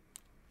cool.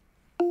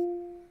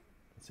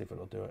 Let's see if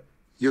it'll do it.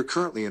 You're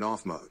currently in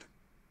off mode.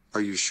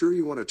 Are you sure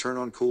you want to turn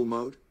on cool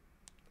mode?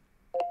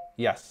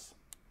 Yes.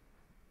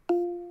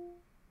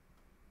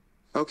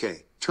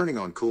 Okay, turning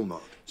on cool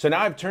mode. So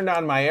now I've turned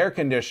on my air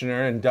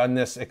conditioner and done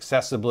this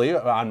accessibly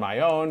on my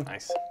own.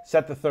 Nice.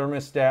 Set the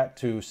thermostat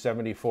to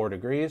 74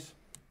 degrees.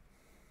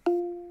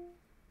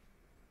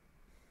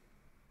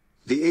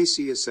 The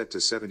AC is set to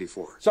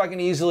 74. So I can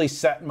easily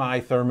set my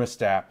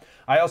thermostat.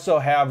 I also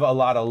have a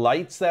lot of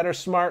lights that are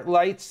smart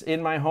lights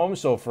in my home.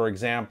 So for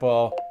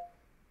example,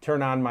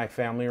 turn on my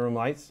family room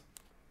lights.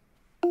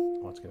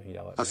 Oh, it's going to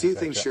yell at me. A few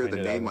things share the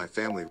name my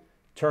family.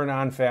 Turn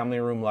on family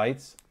room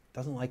lights.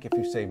 Doesn't like if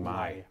you say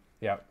my.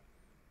 Yep.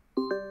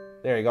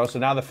 There you go. So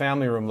now the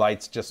family room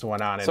lights just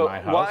went on in my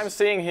house. So what I'm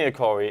seeing here,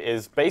 Corey,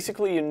 is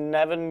basically you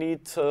never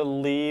need to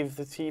leave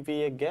the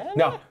TV again?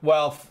 No.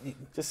 Well,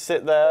 just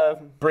sit there.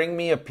 Bring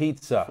me a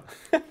pizza.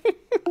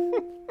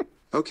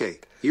 Okay,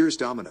 here's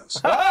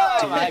Domino's. Oh,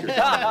 to make your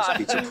Domino's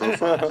pizza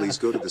profile, please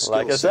go to the skills.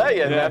 Like I say,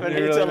 you never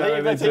need to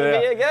leave the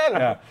TV again.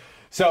 Yeah.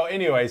 So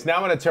anyways, now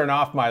I'm going to turn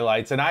off my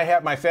lights. And I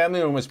have my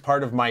family room was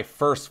part of my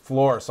first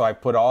floor. So I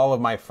put all of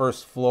my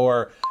first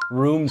floor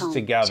rooms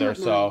together.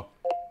 So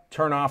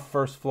turn off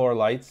first floor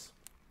lights.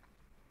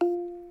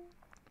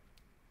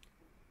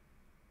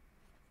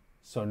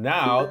 So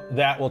now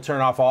that will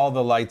turn off all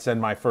the lights in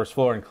my first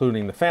floor,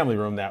 including the family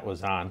room that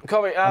was on.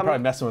 Corey, I'm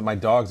probably messing with my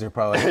dogs. They're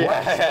probably like,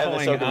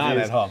 what's going on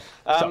at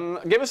home?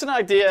 Give us an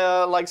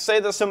idea, like say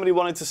that somebody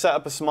wanted to set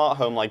up a smart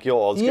home like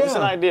yours. Give us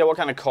an idea what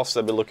kind of costs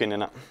they'd be looking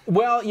in at.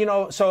 Well, you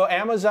know, so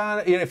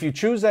Amazon, if you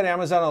choose that,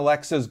 Amazon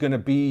Alexa is going to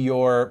be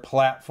your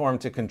platform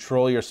to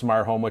control your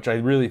smart home, which I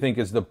really think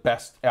is the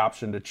best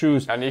option to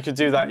choose. And you could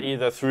do that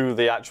either through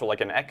the actual,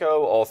 like an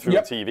Echo, or through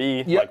a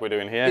TV, like we're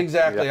doing here.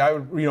 Exactly. I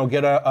would,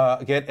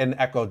 get an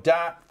Echo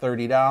Dot,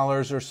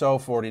 $30 or so,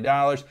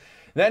 $40.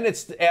 Then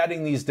it's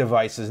adding these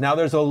devices. Now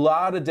there's a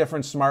lot of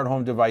different smart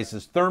home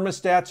devices.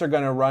 Thermostats are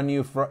going to run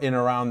you in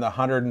around the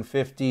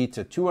 $150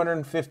 to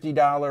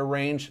 $250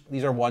 range.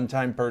 These are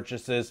one-time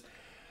purchases.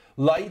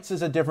 Lights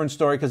is a different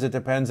story because it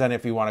depends on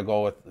if you want to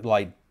go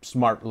with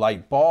smart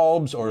light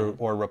bulbs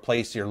or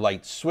replace your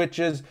light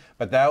switches.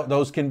 But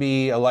those can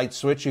be a light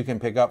switch you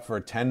can pick up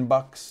for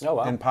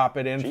 $10 and pop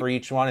it in for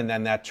each one, and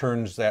then that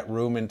turns that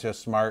room into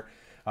smart.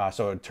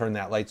 So it would turn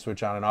that light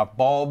switch on and off.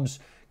 Bulbs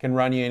can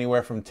run you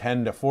anywhere from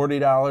 $10 to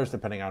 $40,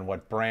 depending on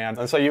what brand.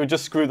 And so you would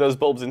just screw those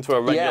bulbs into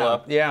a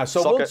regular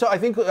socket. So I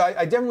think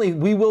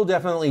we will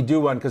definitely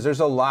do one because there's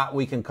a lot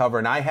we can cover,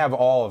 and I have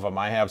all of them.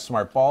 I have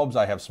smart bulbs,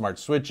 I have smart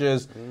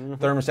switches,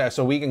 thermostats,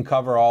 so we can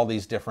cover all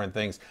these different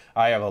things.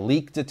 I have a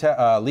leak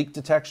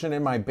detection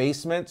in my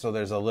basement, so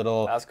there's a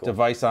little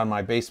device on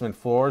my basement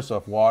floor, so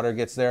if water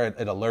gets there, it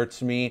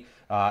alerts me,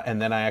 and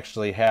then I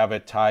actually have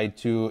it tied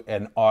to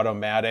an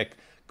automatic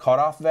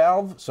cutoff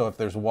valve, so if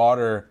there's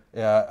water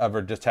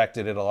ever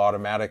detected, it'll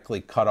automatically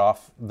cut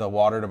off the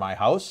water to my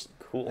house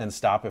and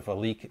stop if a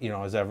leak,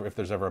 if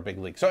there's ever a big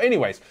leak. So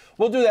anyways,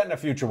 we'll do that in a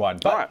future one.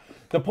 But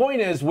the point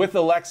is, with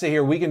Alexa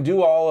here, we can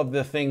do all of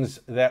the things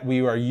that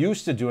we are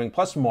used to doing,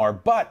 plus more,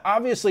 but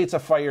obviously it's a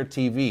Fire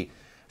TV.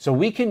 So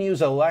we can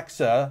use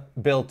Alexa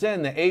built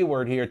in, the A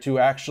word here, to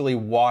actually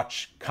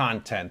watch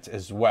content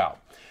as well.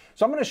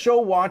 So I'm going to show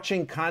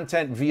watching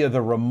content via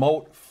the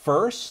remote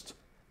first,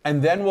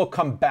 and then we'll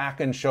come back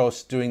and show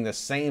us doing the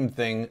same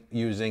thing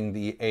using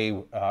the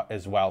A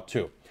as well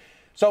too.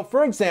 So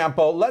for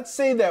example, let's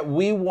say that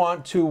we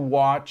want to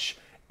watch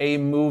a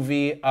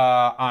movie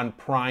on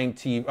Prime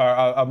TV,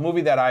 a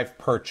movie that I've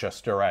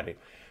purchased already.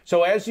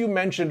 So as you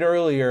mentioned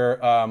earlier,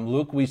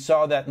 Luke, we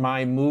saw that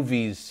My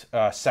Movies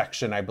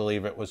section, I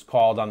believe it was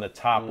called, on the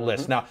top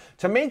list. Now,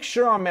 to make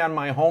sure I'm on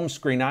my home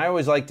screen, I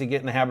always like to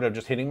get in the habit of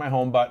just hitting my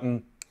home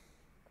button.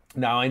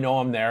 Now I know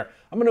I'm there.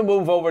 I'm going to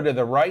move over to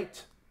the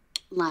right.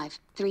 Live.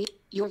 3.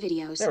 Your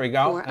videos. There we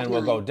go. And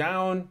we'll go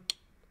down.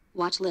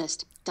 Watch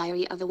list.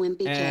 Diary of a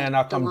Wimpy Kid. And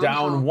I'll come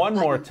down one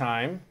more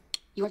time.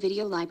 Your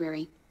video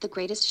library. The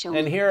Greatest Showman.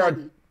 And here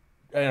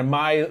are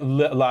my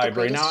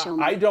library. Now,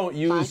 I don't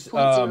use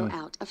 5.0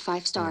 out of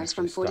 5 stars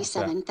from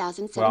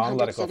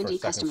 47,770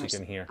 customers.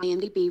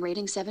 IMDb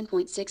rating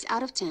 7.6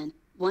 out of 10.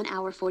 1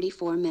 hour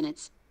 44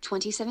 minutes.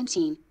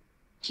 2017.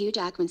 Hugh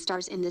Jackman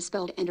stars in this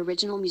bold and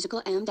original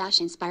musical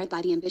inspired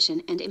by the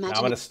ambition and imagination.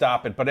 I'm going to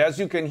stop it. But as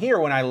you can hear,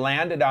 when I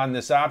landed on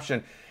this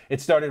option, it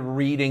started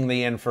reading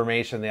the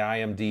information, the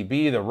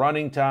IMDb, the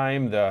running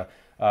time, the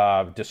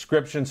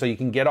description, so you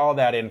can get all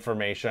that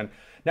information.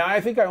 Now, I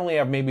think I only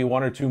have maybe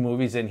 1 or 2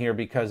 movies in here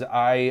because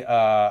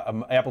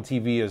Apple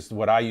TV is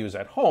what I use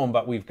at home,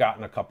 but we've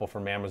gotten a couple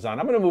from Amazon.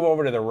 I'm going to move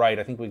over to the right.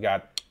 I think we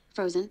got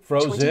Frozen.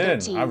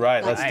 All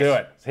right, let's do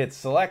it. Hit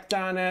select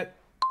on it.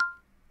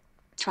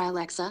 Try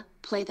Alexa,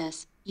 play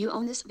this. You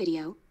own this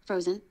video.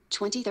 Frozen,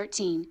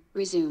 2013.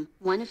 Resume,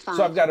 1 of 5.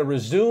 So I've got a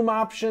resume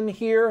option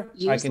here.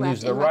 I can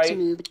use the right. To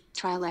move.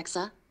 Try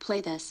Alexa.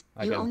 Play this.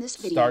 You own this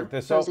video. Start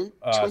this, Frozen,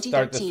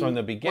 start this from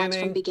the beginning. Watch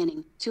from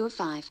beginning. 2 of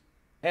 5.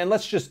 And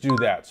let's just do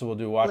that. So we'll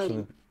do watch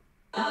from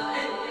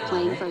the...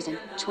 Playing Frozen,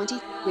 20.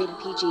 Rated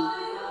PG.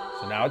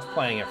 So now it's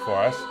playing it for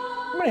us.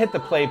 I'm going to hit the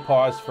play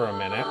pause for a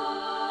minute.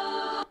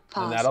 Pause.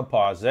 And that'll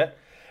pause it.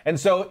 And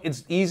so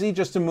it's easy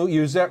just to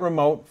use that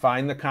remote,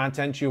 find the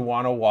content you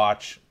want to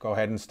watch, go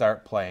ahead and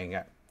start playing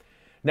it.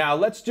 Now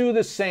let's do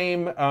the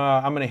same.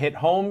 I'm going to hit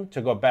home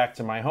to go back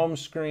to my home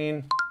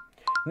screen.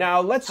 Now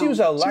let's use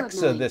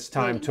Alexa this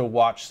time to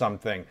watch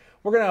something.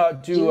 We're going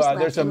to do,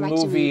 there's a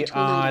movie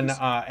on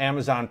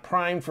Amazon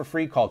Prime for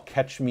free called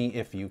Catch Me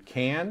If You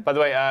Can. By the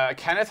way,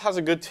 Kenneth has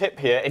a good tip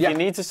here. If you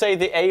need to say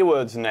the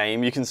A-word's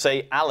name, you can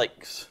say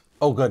Alex.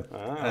 Oh, good.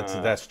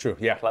 That's true.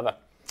 Yeah. Clever.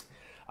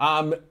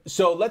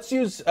 So let's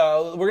use,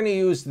 we're going to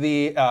use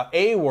the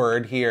A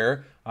word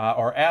here,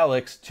 or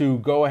Alex, to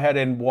go ahead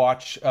and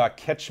watch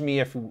Catch Me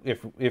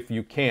If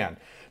You Can.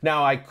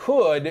 Now I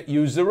could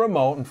use the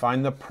remote and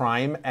find the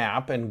Prime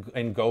app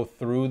and go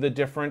through the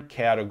different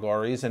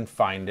categories and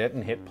find it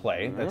and hit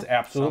play. That's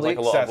absolutely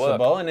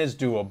accessible and is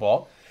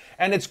doable.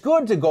 And it's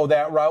good to go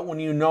that route when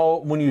you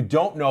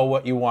don't know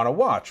what you want to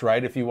watch,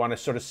 right? If you want to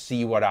sort of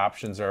see what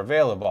options are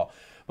available.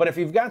 But if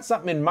you've got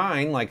something in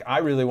mind, like I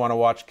really want to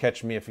watch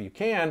Catch Me If You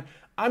Can,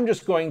 I'm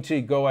just going to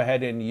go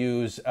ahead and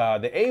use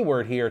the A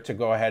word here to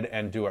go ahead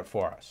and do it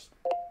for us.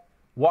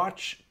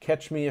 Watch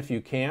Catch Me If You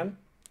Can.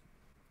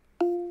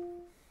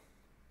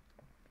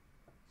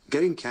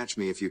 Getting Catch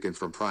Me If You Can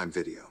from Prime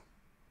Video.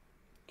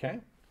 Okay.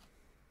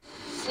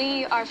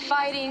 We are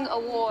fighting a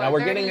war. Now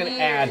we're getting an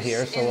ad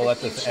here, so we'll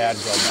let this ad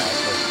go by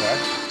real quick.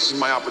 This is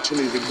my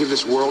opportunity to give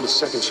this world a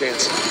second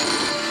chance.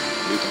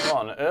 What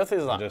on earth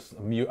is that?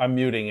 I'm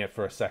muting it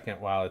for a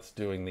second while it's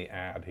doing the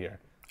ad here.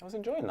 I was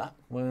enjoying that.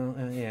 Well,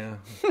 yeah.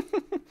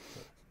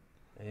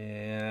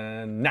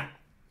 And now.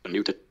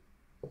 Mute it.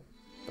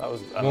 That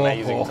was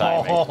amazing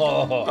timing.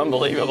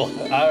 Unbelievable.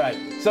 All right,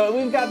 so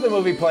we've got the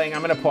movie playing.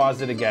 I'm going to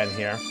pause it again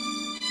here.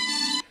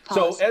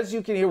 Pause. So as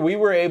you can hear, we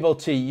were able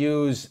to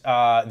use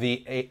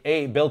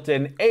the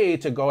built-in A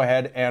to go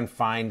ahead and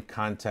find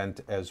content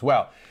as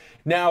well.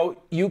 Now,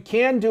 you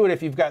can do it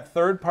if you've got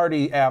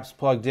third-party apps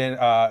plugged in,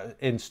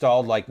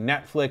 installed like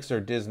Netflix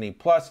or Disney+.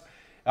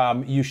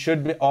 You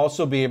should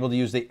also be able to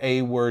use the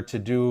A word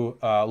to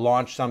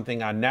launch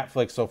something on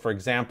Netflix. So, for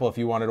example, if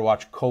you wanted to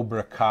watch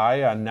Cobra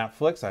Kai on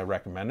Netflix, I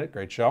recommend it.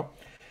 Great show.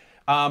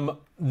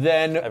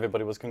 Then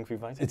everybody was Kung Fu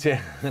Fighting.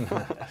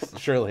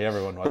 Surely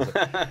everyone was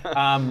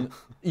it.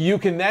 You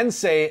can then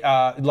say,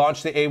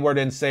 launch the A word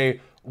and say,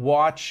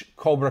 watch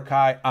Cobra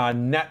Kai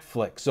on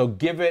Netflix. So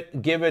give it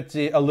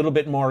a little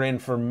bit more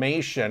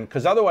information,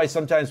 because otherwise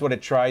sometimes what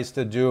it tries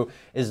to do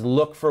is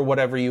look for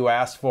whatever you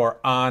ask for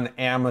on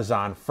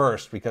Amazon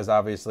first, because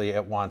obviously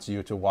it wants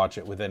you to watch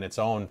it within its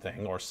own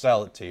thing or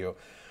sell it to you.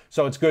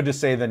 So it's good to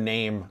say the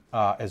name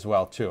as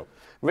well too.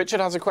 Richard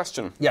has a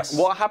question. Yes.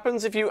 What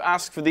happens if you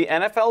ask for the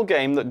NFL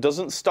game that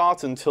doesn't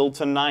start until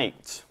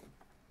tonight?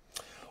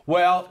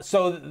 Well,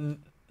 so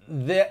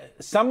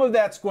some of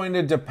that's going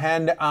to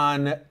depend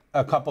on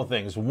a couple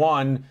things.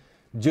 One,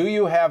 do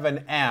you have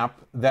an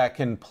app that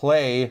can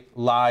play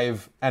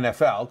live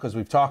NFL? Because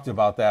we've talked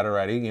about that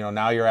already. You know,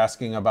 now you're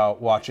asking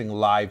about watching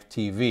live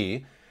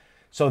TV.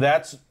 So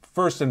that's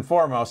first and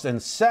foremost. And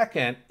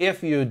second,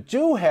 if you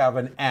do have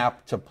an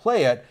app to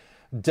play it,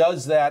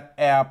 does that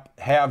app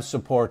have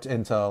support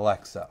into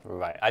Alexa?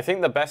 Right. I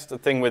think the best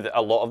thing with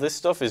a lot of this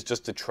stuff is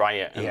just to try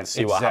it and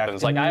see what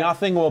happens. Like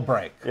nothing will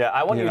break. Yeah,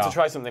 I want you to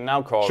try something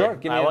now, Corey. Sure.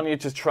 I want you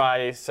to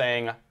try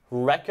saying,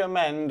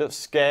 recommend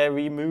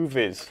scary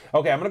movies.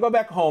 Okay, I'm going to go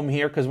back home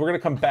here because we're going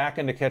to come back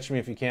into Catch Me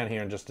If You Can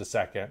here in just a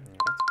second.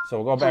 So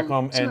we'll go back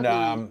home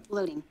and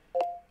loading.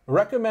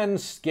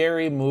 Recommend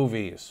scary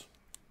movies.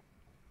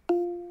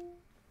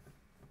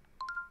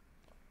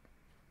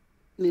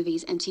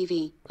 Movies and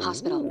TV.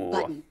 Hospital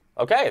button.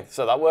 Okay,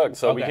 so that works.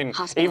 So we can,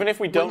 even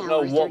if we don't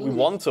know what we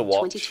want to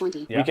watch,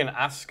 we can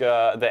ask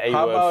the A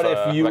How word about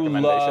for if you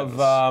recommendations.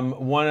 love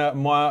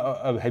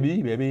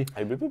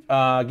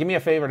give me a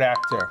favorite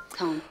actor.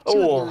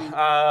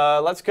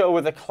 Let's go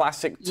with a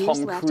classic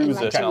Tom Cruise,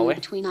 shall we?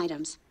 Between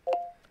items.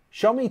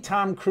 Show me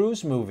Tom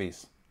Cruise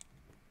movies.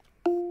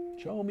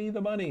 Show me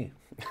the money.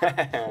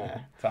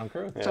 Tom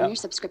Cruise. From your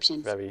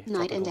subscriptions.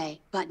 Night and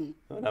Day button.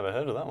 I've never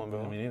heard of that one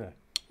before. Me neither.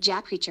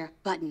 Jack Reacher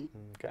button.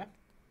 Okay.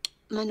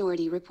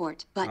 Minority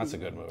Report button. That's a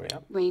good movie.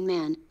 Yep. Rain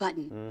Man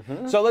button.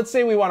 So let's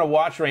say we want to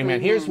watch Rain Man.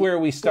 Here's where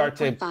we start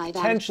to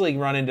potentially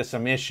run into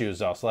some issues,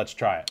 though. So let's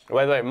try it.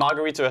 Wait.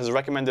 Margarita has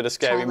recommended a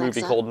scary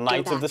movie called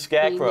Night of the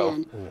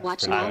Scarecrow.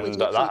 Watch now with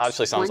Netflix. That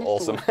actually sounds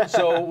awesome.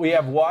 So we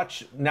have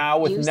Watch Now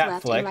with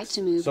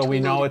Netflix. So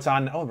we know it's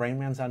on. Oh, Rain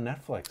Man's on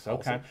Netflix.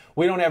 Okay. Awesome.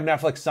 We don't have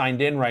Netflix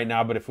signed in right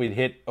now, but if we'd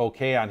hit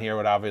OK on here, it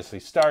would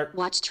obviously start.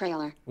 Watch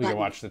trailer. We can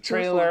watch the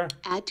trailer.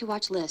 Add to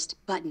watch list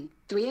button.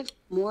 3 of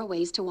more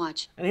ways to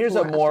watch. And here's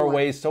a more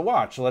ways to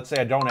watch. So let's say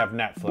I don't have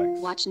Netflix.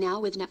 Watch now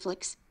with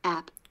Netflix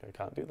app. I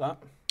can't do that.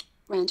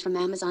 Rent from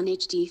Amazon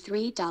HD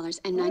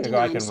 $3.99.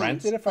 I can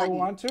rent it if I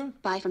want to.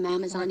 Buy from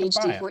Amazon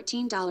HD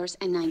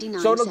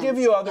 $14.99. So it'll give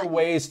you other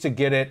ways to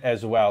get it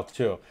as well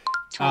too.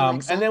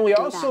 And then we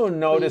also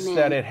noticed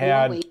that it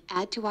had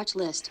add to watch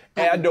list.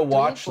 Add to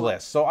watch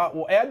list. So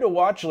we'll add to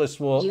watch list.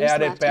 We'll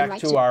add it back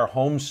to our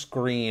home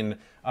screen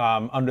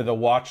under the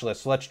watch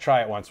list. So let's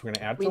try it once. We're going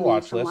to add to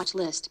watch list. Watch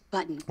list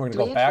button. We're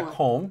going to go back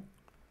home.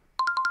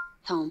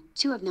 Home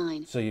 2 of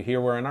 9. So you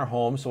hear we're in our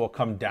home. So we'll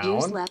come down.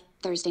 Use left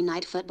Thursday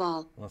night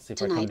football. Let's see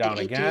if I come down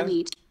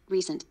again.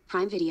 Recent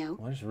Prime Video.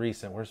 Where's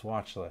recent? Where's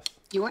watch list?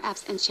 Your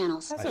apps and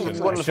channels. I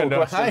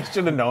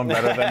should have known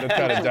better than to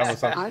try to demo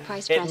something.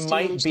 It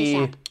might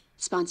be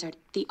sponsored.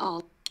 The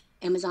All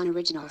Amazon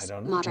Originals. I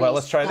don't know. Well,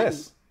 let's try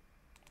this.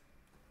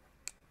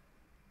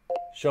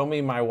 Show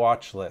me my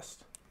watch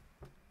list.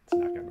 It's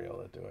not going to be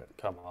able to do it.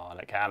 Come on,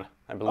 it can.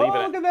 I believe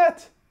in it. Look at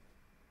that.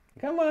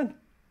 Come on.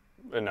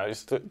 No,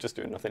 just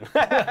doing nothing.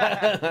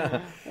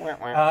 The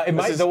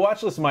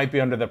watch list might be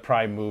under the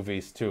Prime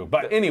movies too.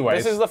 But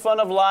anyways, this is the fun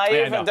of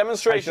live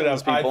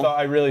demonstrations.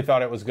 I really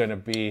thought it was going to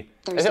be.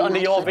 Is it under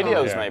your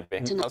videos? Maybe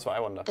that's what I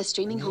wonder. The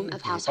streaming home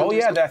of household. Oh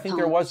yeah, I think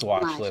there was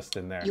watch list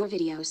in there. Your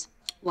videos.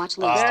 Watch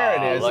list. There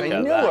it is. I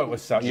knew it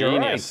was something. You're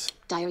right.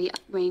 Diary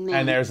Rain Man.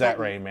 And there's that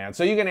Rain Man.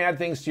 So you can add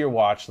things to your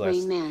watch list.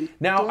 Rain Man.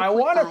 Now, I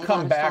want to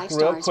come back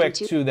real quick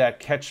to that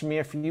Catch Me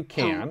If You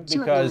Can,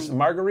 because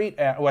Marguerite,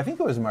 I think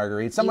it was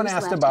Marguerite, someone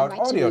asked about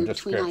audio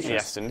descriptions.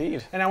 Yes,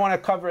 indeed. And I want to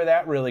cover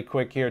that really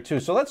quick here, too.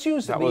 So let's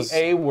use the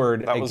A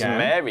word again. That was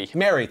Mary.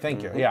 Mary,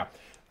 thank you, yeah.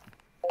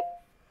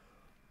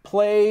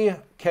 Play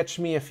Catch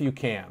Me If You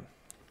Can.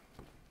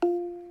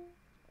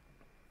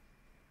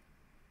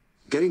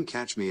 Getting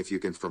Catch Me If You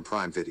Can from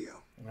Prime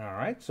Video. All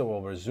right, so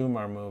we'll resume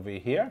our movie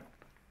here.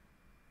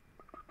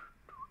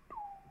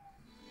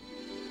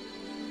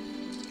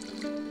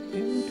 All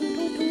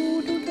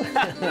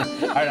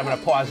right, I'm going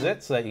to pause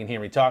it so that you can hear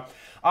me talk.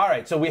 All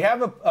right, so we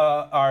have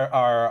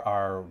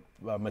our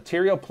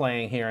material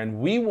playing here, and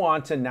we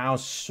want to now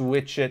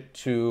switch it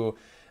to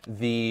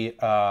the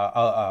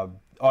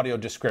audio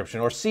description,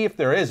 or see if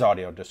there is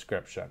audio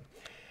description.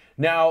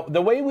 Now,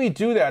 the way we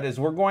do that is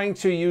we're going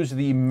to use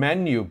the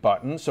menu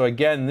button. So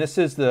again, this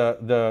is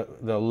the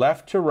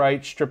left to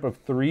right strip of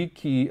 3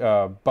 key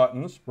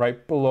buttons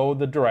right below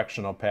the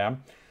directional pad.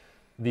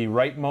 The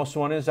rightmost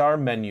one is our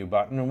menu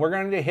button, and we're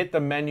going to hit the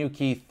menu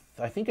key,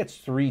 I think it's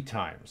 3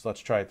 times. Let's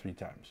try it 3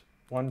 times.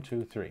 1,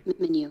 2, 3.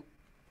 Menu.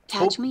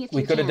 Catch me if you can.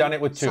 We could have done it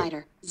with 2.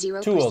 Slider,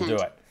 0%. 2 will do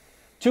it.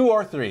 2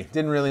 or 3,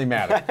 didn't really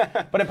matter.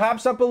 But it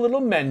pops up a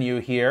little menu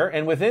here,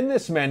 and within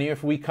this menu,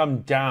 if we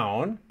come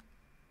down,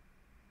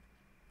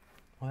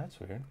 well, that's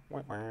weird.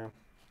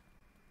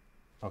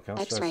 Okay,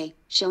 let's X-ray.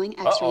 Showing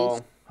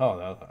X-rays. Oh,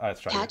 no,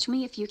 let's try Catch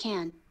me if you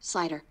can.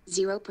 Slider.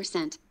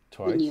 0%.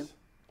 Twice. Menu.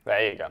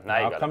 There you go. Now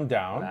you got it. Come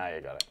down. Now you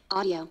got it.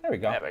 Audio. There we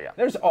go. There we go.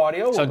 There's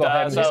audio. So, we'll go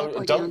ahead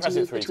and don't press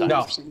it 3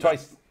 times. No,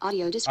 twice.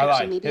 Audio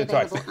description may be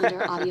available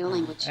under audio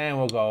language. And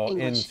we'll go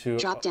English. into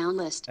drop-down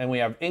list. And we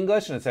have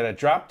English, and it's at a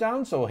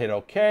drop-down, so we'll hit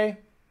OK.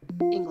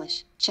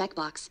 English.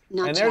 Checkbox.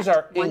 Not and checked. there's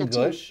our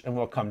English, and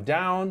we'll come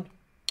down.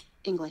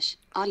 English.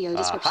 Audio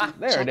description.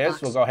 There it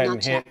is. We'll go ahead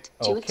and hit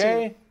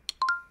OK.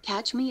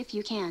 Catch me if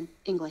you can.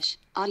 English.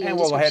 Audio and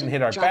we'll go ahead and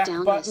hit our back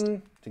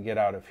button to get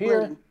out of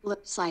here.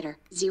 Loading. Slider.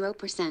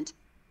 0%.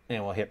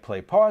 And we'll hit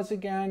play pause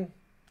again.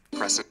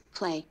 Press it.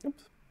 Play.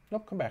 Oops.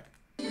 Nope, come back.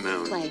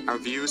 Moon. Play. Our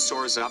view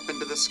soars up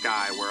into the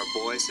sky where a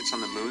boy sits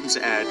on the moon's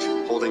edge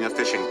holding a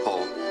fishing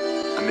pole.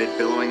 Amid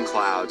billowing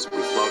clouds,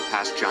 we float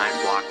past giant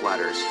block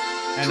letters.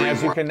 And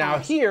as you can now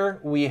hear,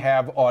 we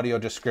have audio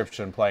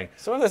description playing.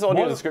 Some of this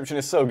audio description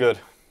is so good.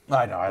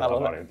 I know, I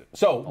love audio.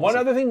 So one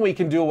other thing we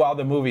can do while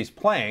the movie's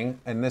playing,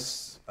 and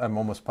this I'm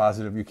almost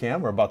positive you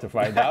can, we're about to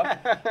find out.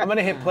 I'm going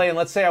to hit play, and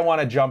let's say I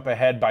want to jump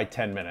ahead by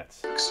 10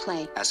 minutes.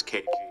 Play.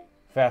 SKG.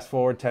 Fast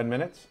forward 10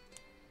 minutes.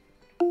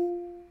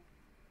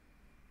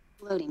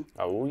 Loading.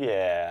 Oh,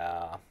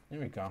 yeah.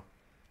 There we go.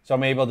 So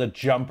I'm able to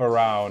jump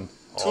around.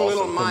 Two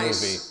little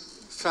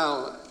mice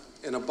fell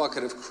in a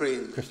bucket of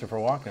cream. Christopher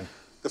Walken.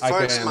 The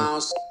first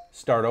mouse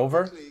start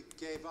over.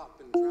 Gave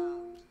up and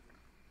drowned.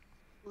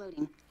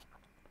 Loading.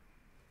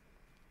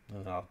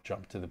 And I'll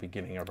jump to the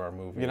beginning of our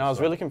movie. You know, I was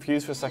really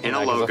confused for a second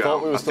because I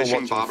thought we were still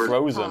watching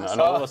Frozen,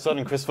 and all of a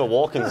sudden Christopher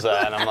Walken's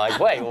there, and I'm like,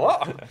 wait,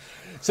 what?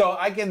 So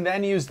I can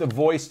then use the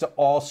voice to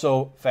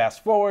also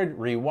fast forward,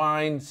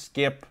 rewind,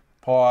 skip,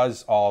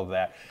 pause, all of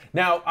that.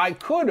 Now, I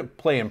could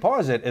play and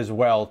pause it as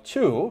well,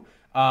 too.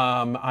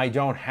 I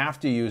don't have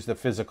to use the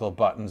physical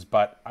buttons,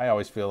 but I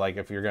always feel like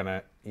if you're going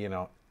to, you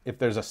know, if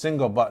there's a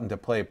single button to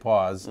play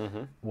pause,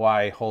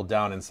 why hold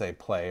down and say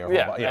play? Or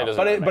but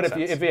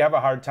if you have a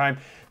hard time,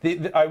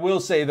 I will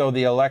say though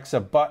the Alexa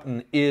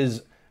button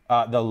is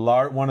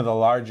one of the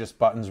largest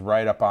buttons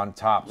right up on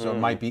top, so it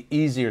might be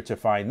easier to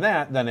find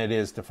that than it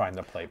is to find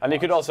the play. And you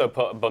could also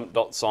put bump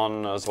dots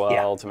on as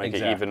well to make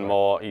it even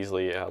more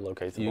easily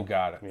locatable. You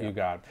got it. Yeah. You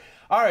got it.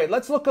 All right,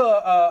 let's look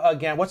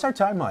again. What's our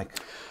time like?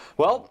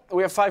 Well,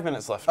 we have 5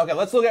 minutes left. Okay,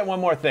 let's look at one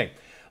more thing.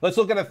 Let's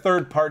look at a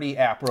third-party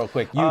app real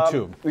quick,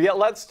 YouTube. Yeah,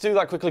 let's do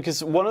that quickly,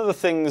 because one of the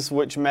things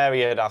which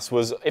Mary had asked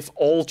was if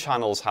all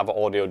channels have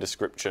audio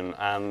description,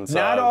 and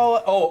not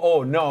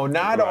all.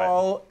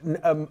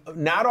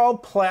 Not all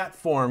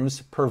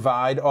platforms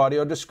provide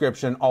audio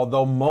description,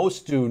 although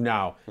most do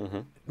now.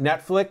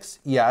 Netflix,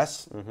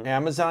 yes.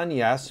 Amazon,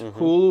 yes.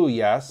 Hulu,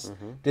 yes.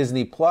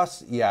 Disney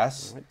Plus,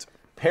 yes. Right.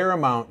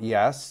 Paramount,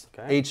 yes.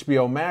 Okay.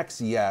 HBO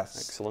Max, yes.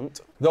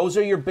 Excellent. Those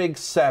are your big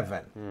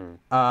 7.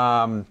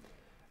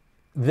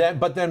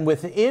 But then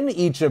within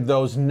each of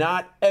those,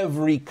 not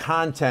every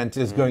content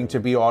is going to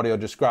be audio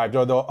described,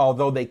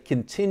 although they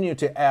continue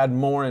to add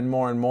more and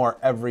more and more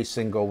every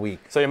single week.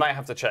 So you might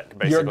have to check,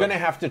 basically. You're going to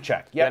have to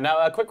check, yeah.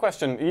 Now, a quick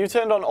question. You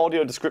turned on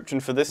audio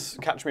description for this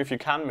Catch Me If You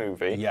Can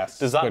movie. Yes.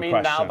 Does that mean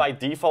now, by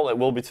default, it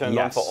will be turned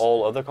on for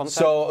all other content?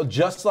 So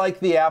just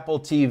like the Apple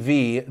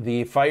TV,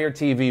 the Fire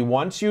TV,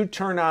 once you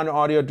turn on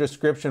audio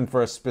description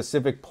for a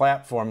specific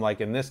platform,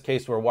 like in this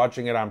case, we're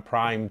watching it on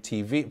Prime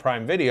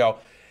Video,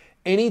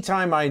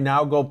 anytime I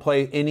now go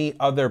play any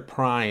other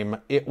Prime,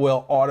 it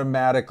will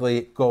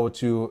automatically go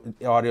to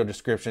audio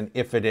description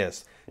if it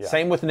is. Yeah.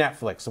 Same with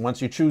Netflix. And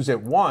once you choose it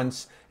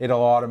once,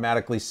 it'll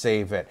automatically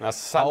save it. Now,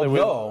 sadly,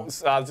 I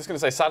was just going to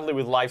say, sadly,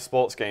 with live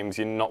sports games,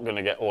 you're not going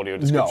to get audio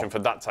description for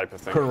that type of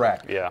thing.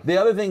 Correct. Yeah. The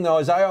other thing, though,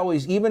 is I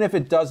always, even if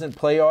it doesn't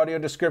play audio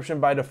description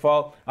by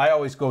default, I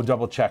always go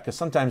double check, because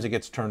sometimes it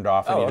gets turned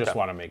off and you just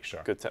want to make sure.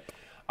 Good tip.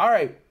 All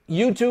right.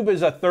 YouTube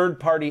is a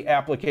third-party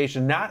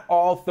application. Not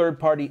all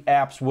third-party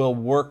apps will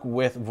work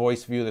with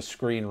VoiceView, the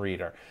screen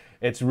reader.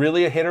 It's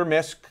really a hit or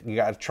miss. You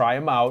got to try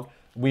them out.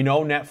 We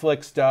know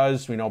Netflix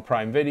does, we know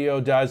Prime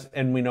Video does,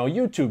 and we know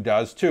YouTube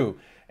does too.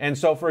 And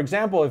so, for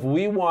example, if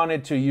we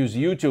wanted to use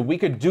YouTube, we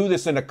could do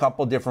this in a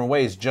couple different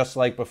ways, just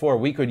like before.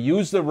 We could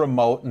use the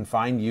remote and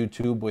find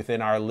YouTube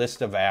within our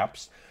list of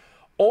apps,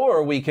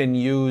 or we can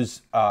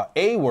use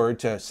a word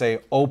to say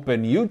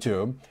open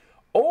YouTube.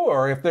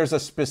 Or if there's a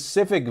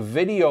specific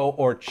video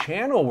or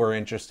channel we're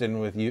interested in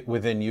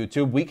within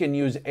YouTube, we can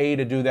use A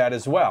to do that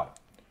as well.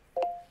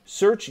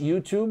 Search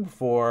YouTube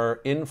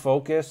for In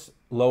Focus,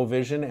 Low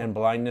Vision, and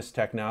Blindness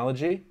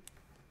Technology.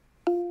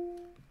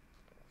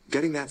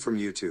 Getting that from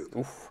YouTube.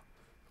 Oof.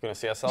 We're going to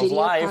see ourselves Video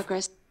live.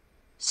 Progress.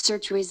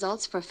 Search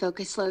results for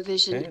Focus, Low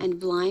Vision, and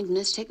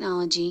Blindness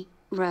Technology.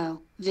 Row.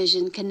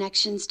 Vision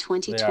Connections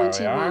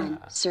 2021.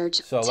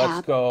 Search so tab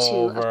let's go 2.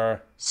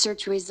 Over.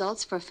 Search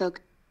results for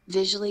Focus.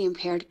 Visually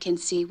impaired can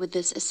see with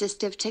this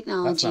assistive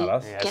technology. That's not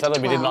us. Yeah,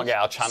 sadly we did not get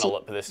our channel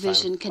up this time.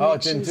 Vision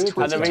Connections it didn't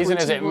do it. And the reason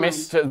is it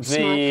missed the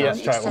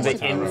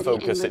in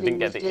focus. It didn't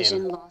get the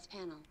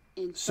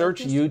in.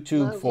 Search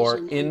YouTube for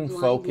In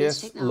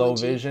Focus, Low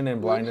Vision,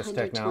 and Blindness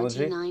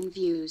Technology. 129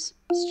 views.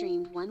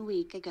 Streamed 1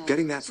 week ago.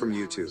 Getting that from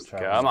YouTube.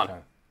 Come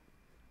on.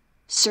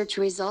 Search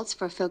results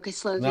for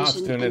Focus, Low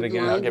Vision, and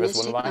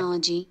Blindness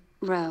Technology.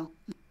 Row.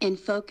 In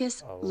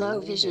Focus, Low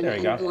Vision, there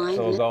you and go. Blindness.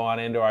 So we'll go on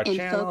into our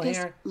channel Focus,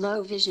 here.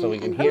 Low Vision, so we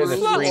can and hear the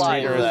screen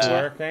reader is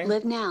there. working.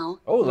 Live Now.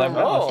 Oh, Live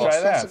Now. Let's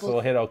try that. So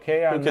we'll hit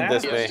OK on that.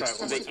 Who could this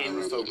be? The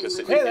In Focus.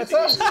 Hey, that's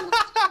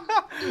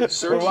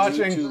us. We're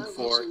watching. YouTube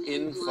for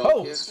In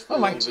Focus. Oh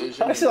my!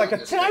 This is like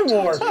a time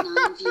warp.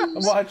 I'm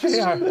watching.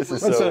 This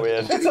is so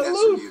weird. It's a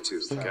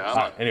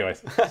loop.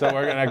 Anyways, so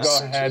we're gonna go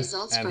ahead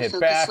and hit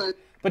back.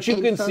 But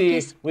you can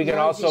see we can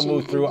also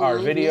move through our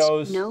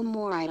videos. No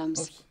more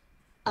items.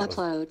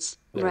 Uploads.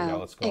 There we go. Row.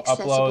 Let's go.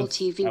 Accessible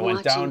Uploads. TV I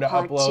went down to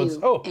Part uploads.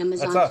 2. Oh,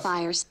 Amazon that's us.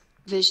 Fires.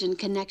 Vision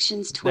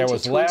Connections There 2021.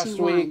 was last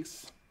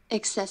week's.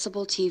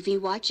 Accessible TV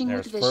watching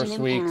There's with vision first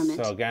week's.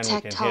 impairment. So again,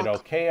 Tech we can Talk. hit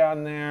OK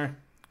on there.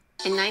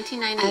 In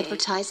 1998,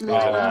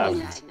 Advertisement.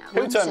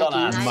 Who turned on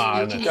ads?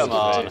 Come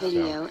on.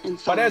 Video and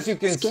But as you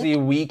can see,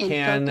 we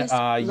can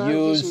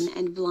use vision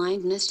and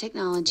blindness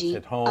technology.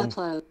 hit home.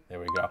 Upload. There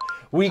we go.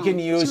 We can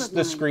use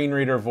the screen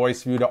reader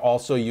VoiceView to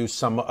also use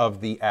some of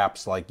the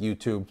apps like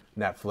YouTube,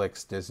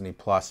 Netflix, Disney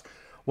Plus.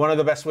 One of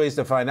the best ways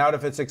to find out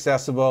if it's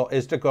accessible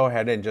is to go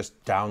ahead and just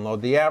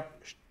download the app,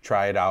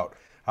 try it out.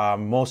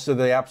 Most of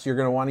the apps you're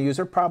going to want to use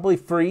are probably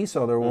free,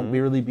 so there won't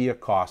really be a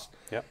cost.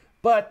 Yep.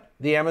 But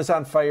the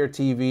Amazon Fire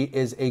TV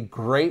is a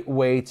great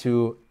way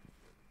to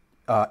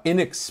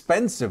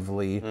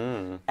inexpensively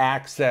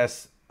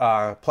access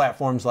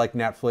platforms like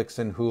Netflix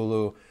and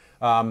Hulu.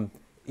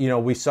 You know,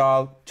 we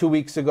saw 2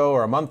 weeks ago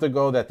or a month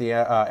ago that the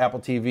Apple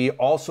TV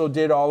also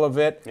did all of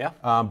it. Yeah.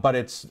 But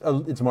it's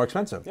more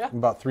expensive. Yeah.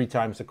 About 3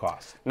 times the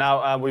cost.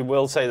 Now, we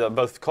will say that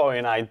both Corey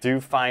and I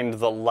do find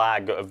the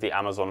lag of the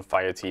Amazon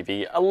Fire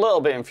TV a little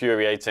bit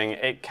infuriating.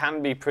 It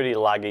can be pretty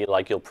laggy,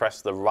 like you'll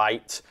press the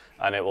right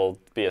and it will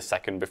be a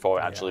second before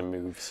it actually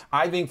moves.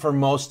 I think for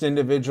most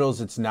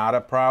individuals, it's not a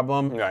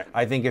problem. Right.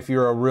 I think if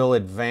you're a real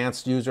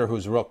advanced user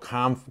who's real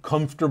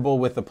comfortable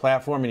with the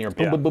platform and you're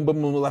boom, boom, boom,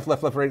 boom, boom, left,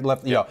 left, left, right,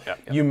 left,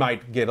 you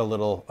might get a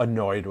little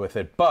annoyed with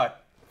it.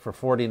 But for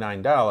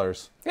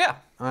 $49,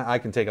 I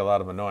can take a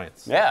lot of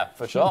annoyance. Yeah,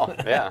 for sure.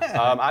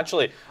 Yeah.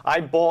 Actually, I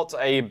bought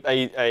a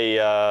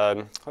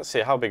let's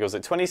see, how big was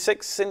it?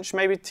 26-inch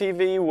maybe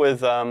TV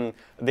with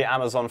the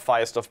Amazon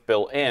Fire stuff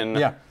built in.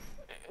 Yeah.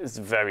 It's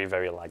very,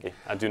 very laggy.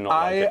 I do not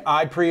like it.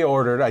 I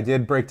pre-ordered. I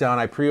did break down.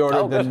 I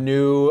pre-ordered the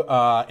new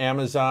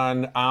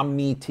Amazon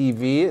Omni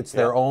TV. It's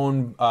their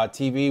own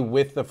TV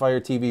with the Fire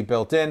TV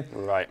built in.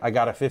 Right. I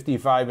got a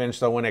 55-inch,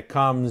 so when it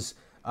comes,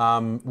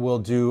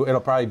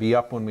 it'll probably be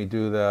up when we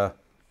do the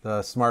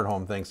smart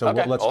home thing. So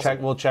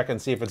we'll check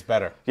and see if it's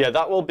better. Yeah,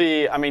 that will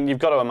be, I mean, you've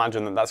got to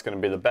imagine that that's going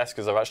to be the best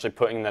because they're actually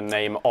putting their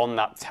name on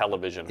that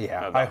television.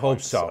 Yeah, I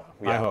hope so.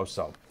 I hope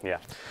so. Yeah.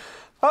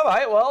 All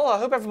right, well, I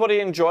hope everybody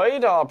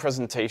enjoyed our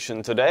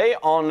presentation today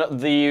on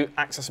the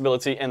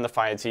accessibility in the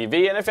Fire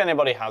TV. And if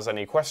anybody has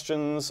any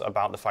questions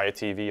about the Fire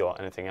TV or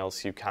anything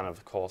else, you can,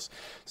 of course,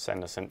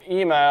 send us an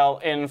email,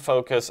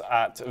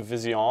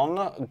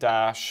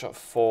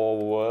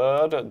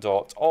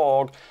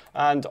 infocus@vision-forward.org.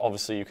 And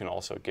obviously, you can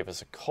also give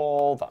us a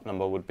call. That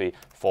number would be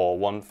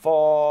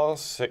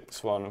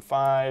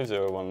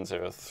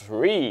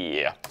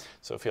 414-615-0103.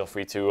 So feel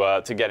free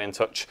to get in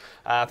touch.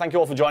 Thank you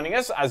all for joining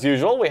us. As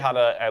usual, we had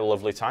a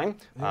lovely time.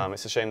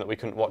 It's a shame that we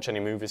couldn't watch any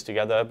movies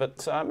together,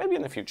 but maybe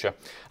in the future.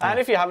 And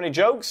if you have any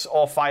jokes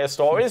or fire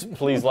stories,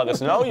 please let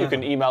us know. You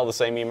can email the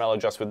same email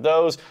address with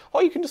those,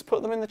 or you can just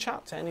put them in the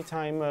chat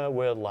anytime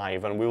we're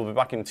live. And we will be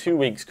back in 2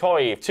 weeks.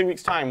 Corey, 2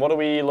 weeks' time, what are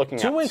we looking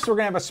at? 2 weeks, we're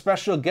going to have a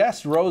special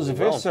guest, Rose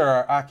Visser,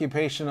 our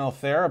occupational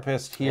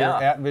therapist here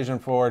at Vision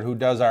Forward, who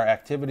does our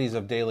activities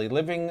of daily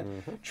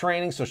living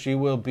training. So she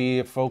will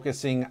be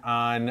focusing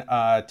on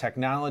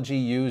technology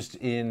used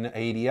in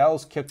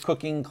ADLs,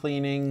 cooking,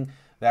 cleaning,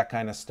 that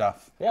kind of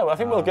stuff. Yeah, well, I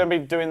think we're going to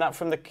be doing that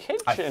from the kitchen,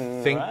 I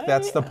think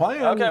that's the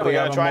plan. Okay, we're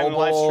going to try and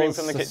live stream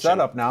from the kitchen.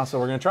 Setup now, so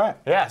we're going to try it.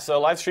 Yeah, so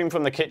live stream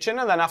from the kitchen,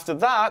 and then after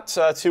that,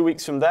 2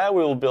 weeks from there,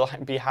 we will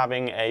be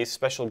having a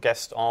special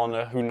guest on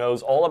who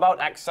knows all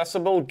about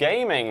accessible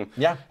gaming.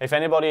 Yeah. If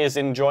anybody is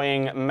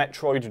enjoying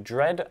Metroid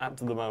Dread at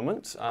the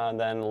moment,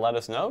 then let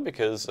us know,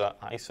 because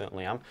I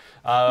certainly am.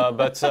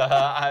 But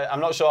I'm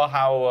not sure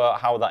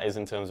how that is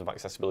in terms of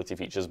accessibility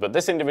features. But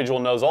this individual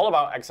knows all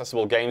about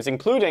accessible games,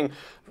 including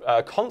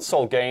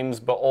console games,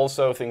 but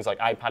also things like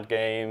iPad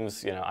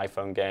games,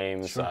 iPhone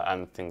games,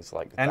 and things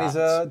like that. And he's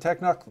a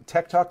Tech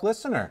Talk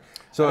listener.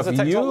 So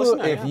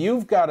if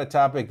you've got a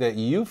topic that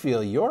you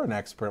feel you're an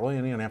expert, well, you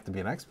don't have to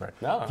be an expert.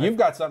 No, if you've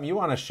got something you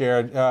want to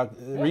share,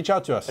 reach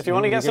out to us. If you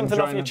want to get something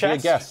off your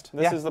chest,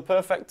 this is the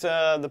perfect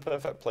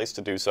place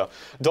to do so.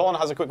 Dawn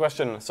has a quick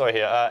question. Sorry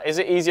here. Is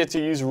it easier to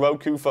use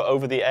Roku for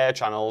over-the-air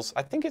channels?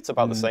 I think it's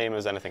about the same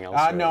as anything else.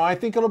 Really. No, I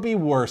think it'll be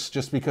worse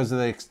just because of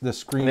the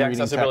screen reading.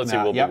 The accessibility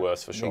will be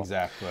worse for sure.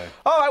 Exactly.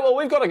 All right, well,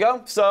 we've got to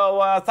go.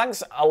 So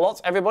thanks a lot,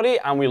 everybody,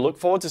 and we look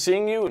forward to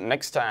seeing you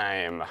next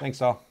time.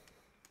 Thanks, all.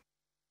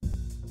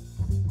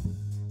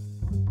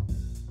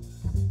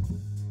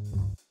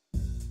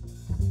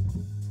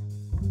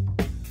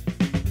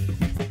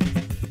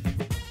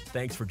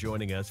 Thanks for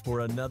joining us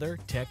for another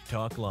Tech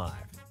Talk Live.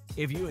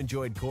 If you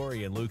enjoyed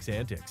Corey and Luke's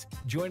antics,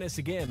 join us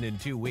again in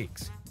 2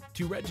 weeks.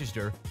 To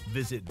register,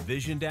 visit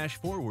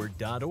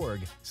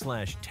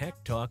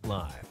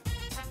vision-forward.org/techtalklive.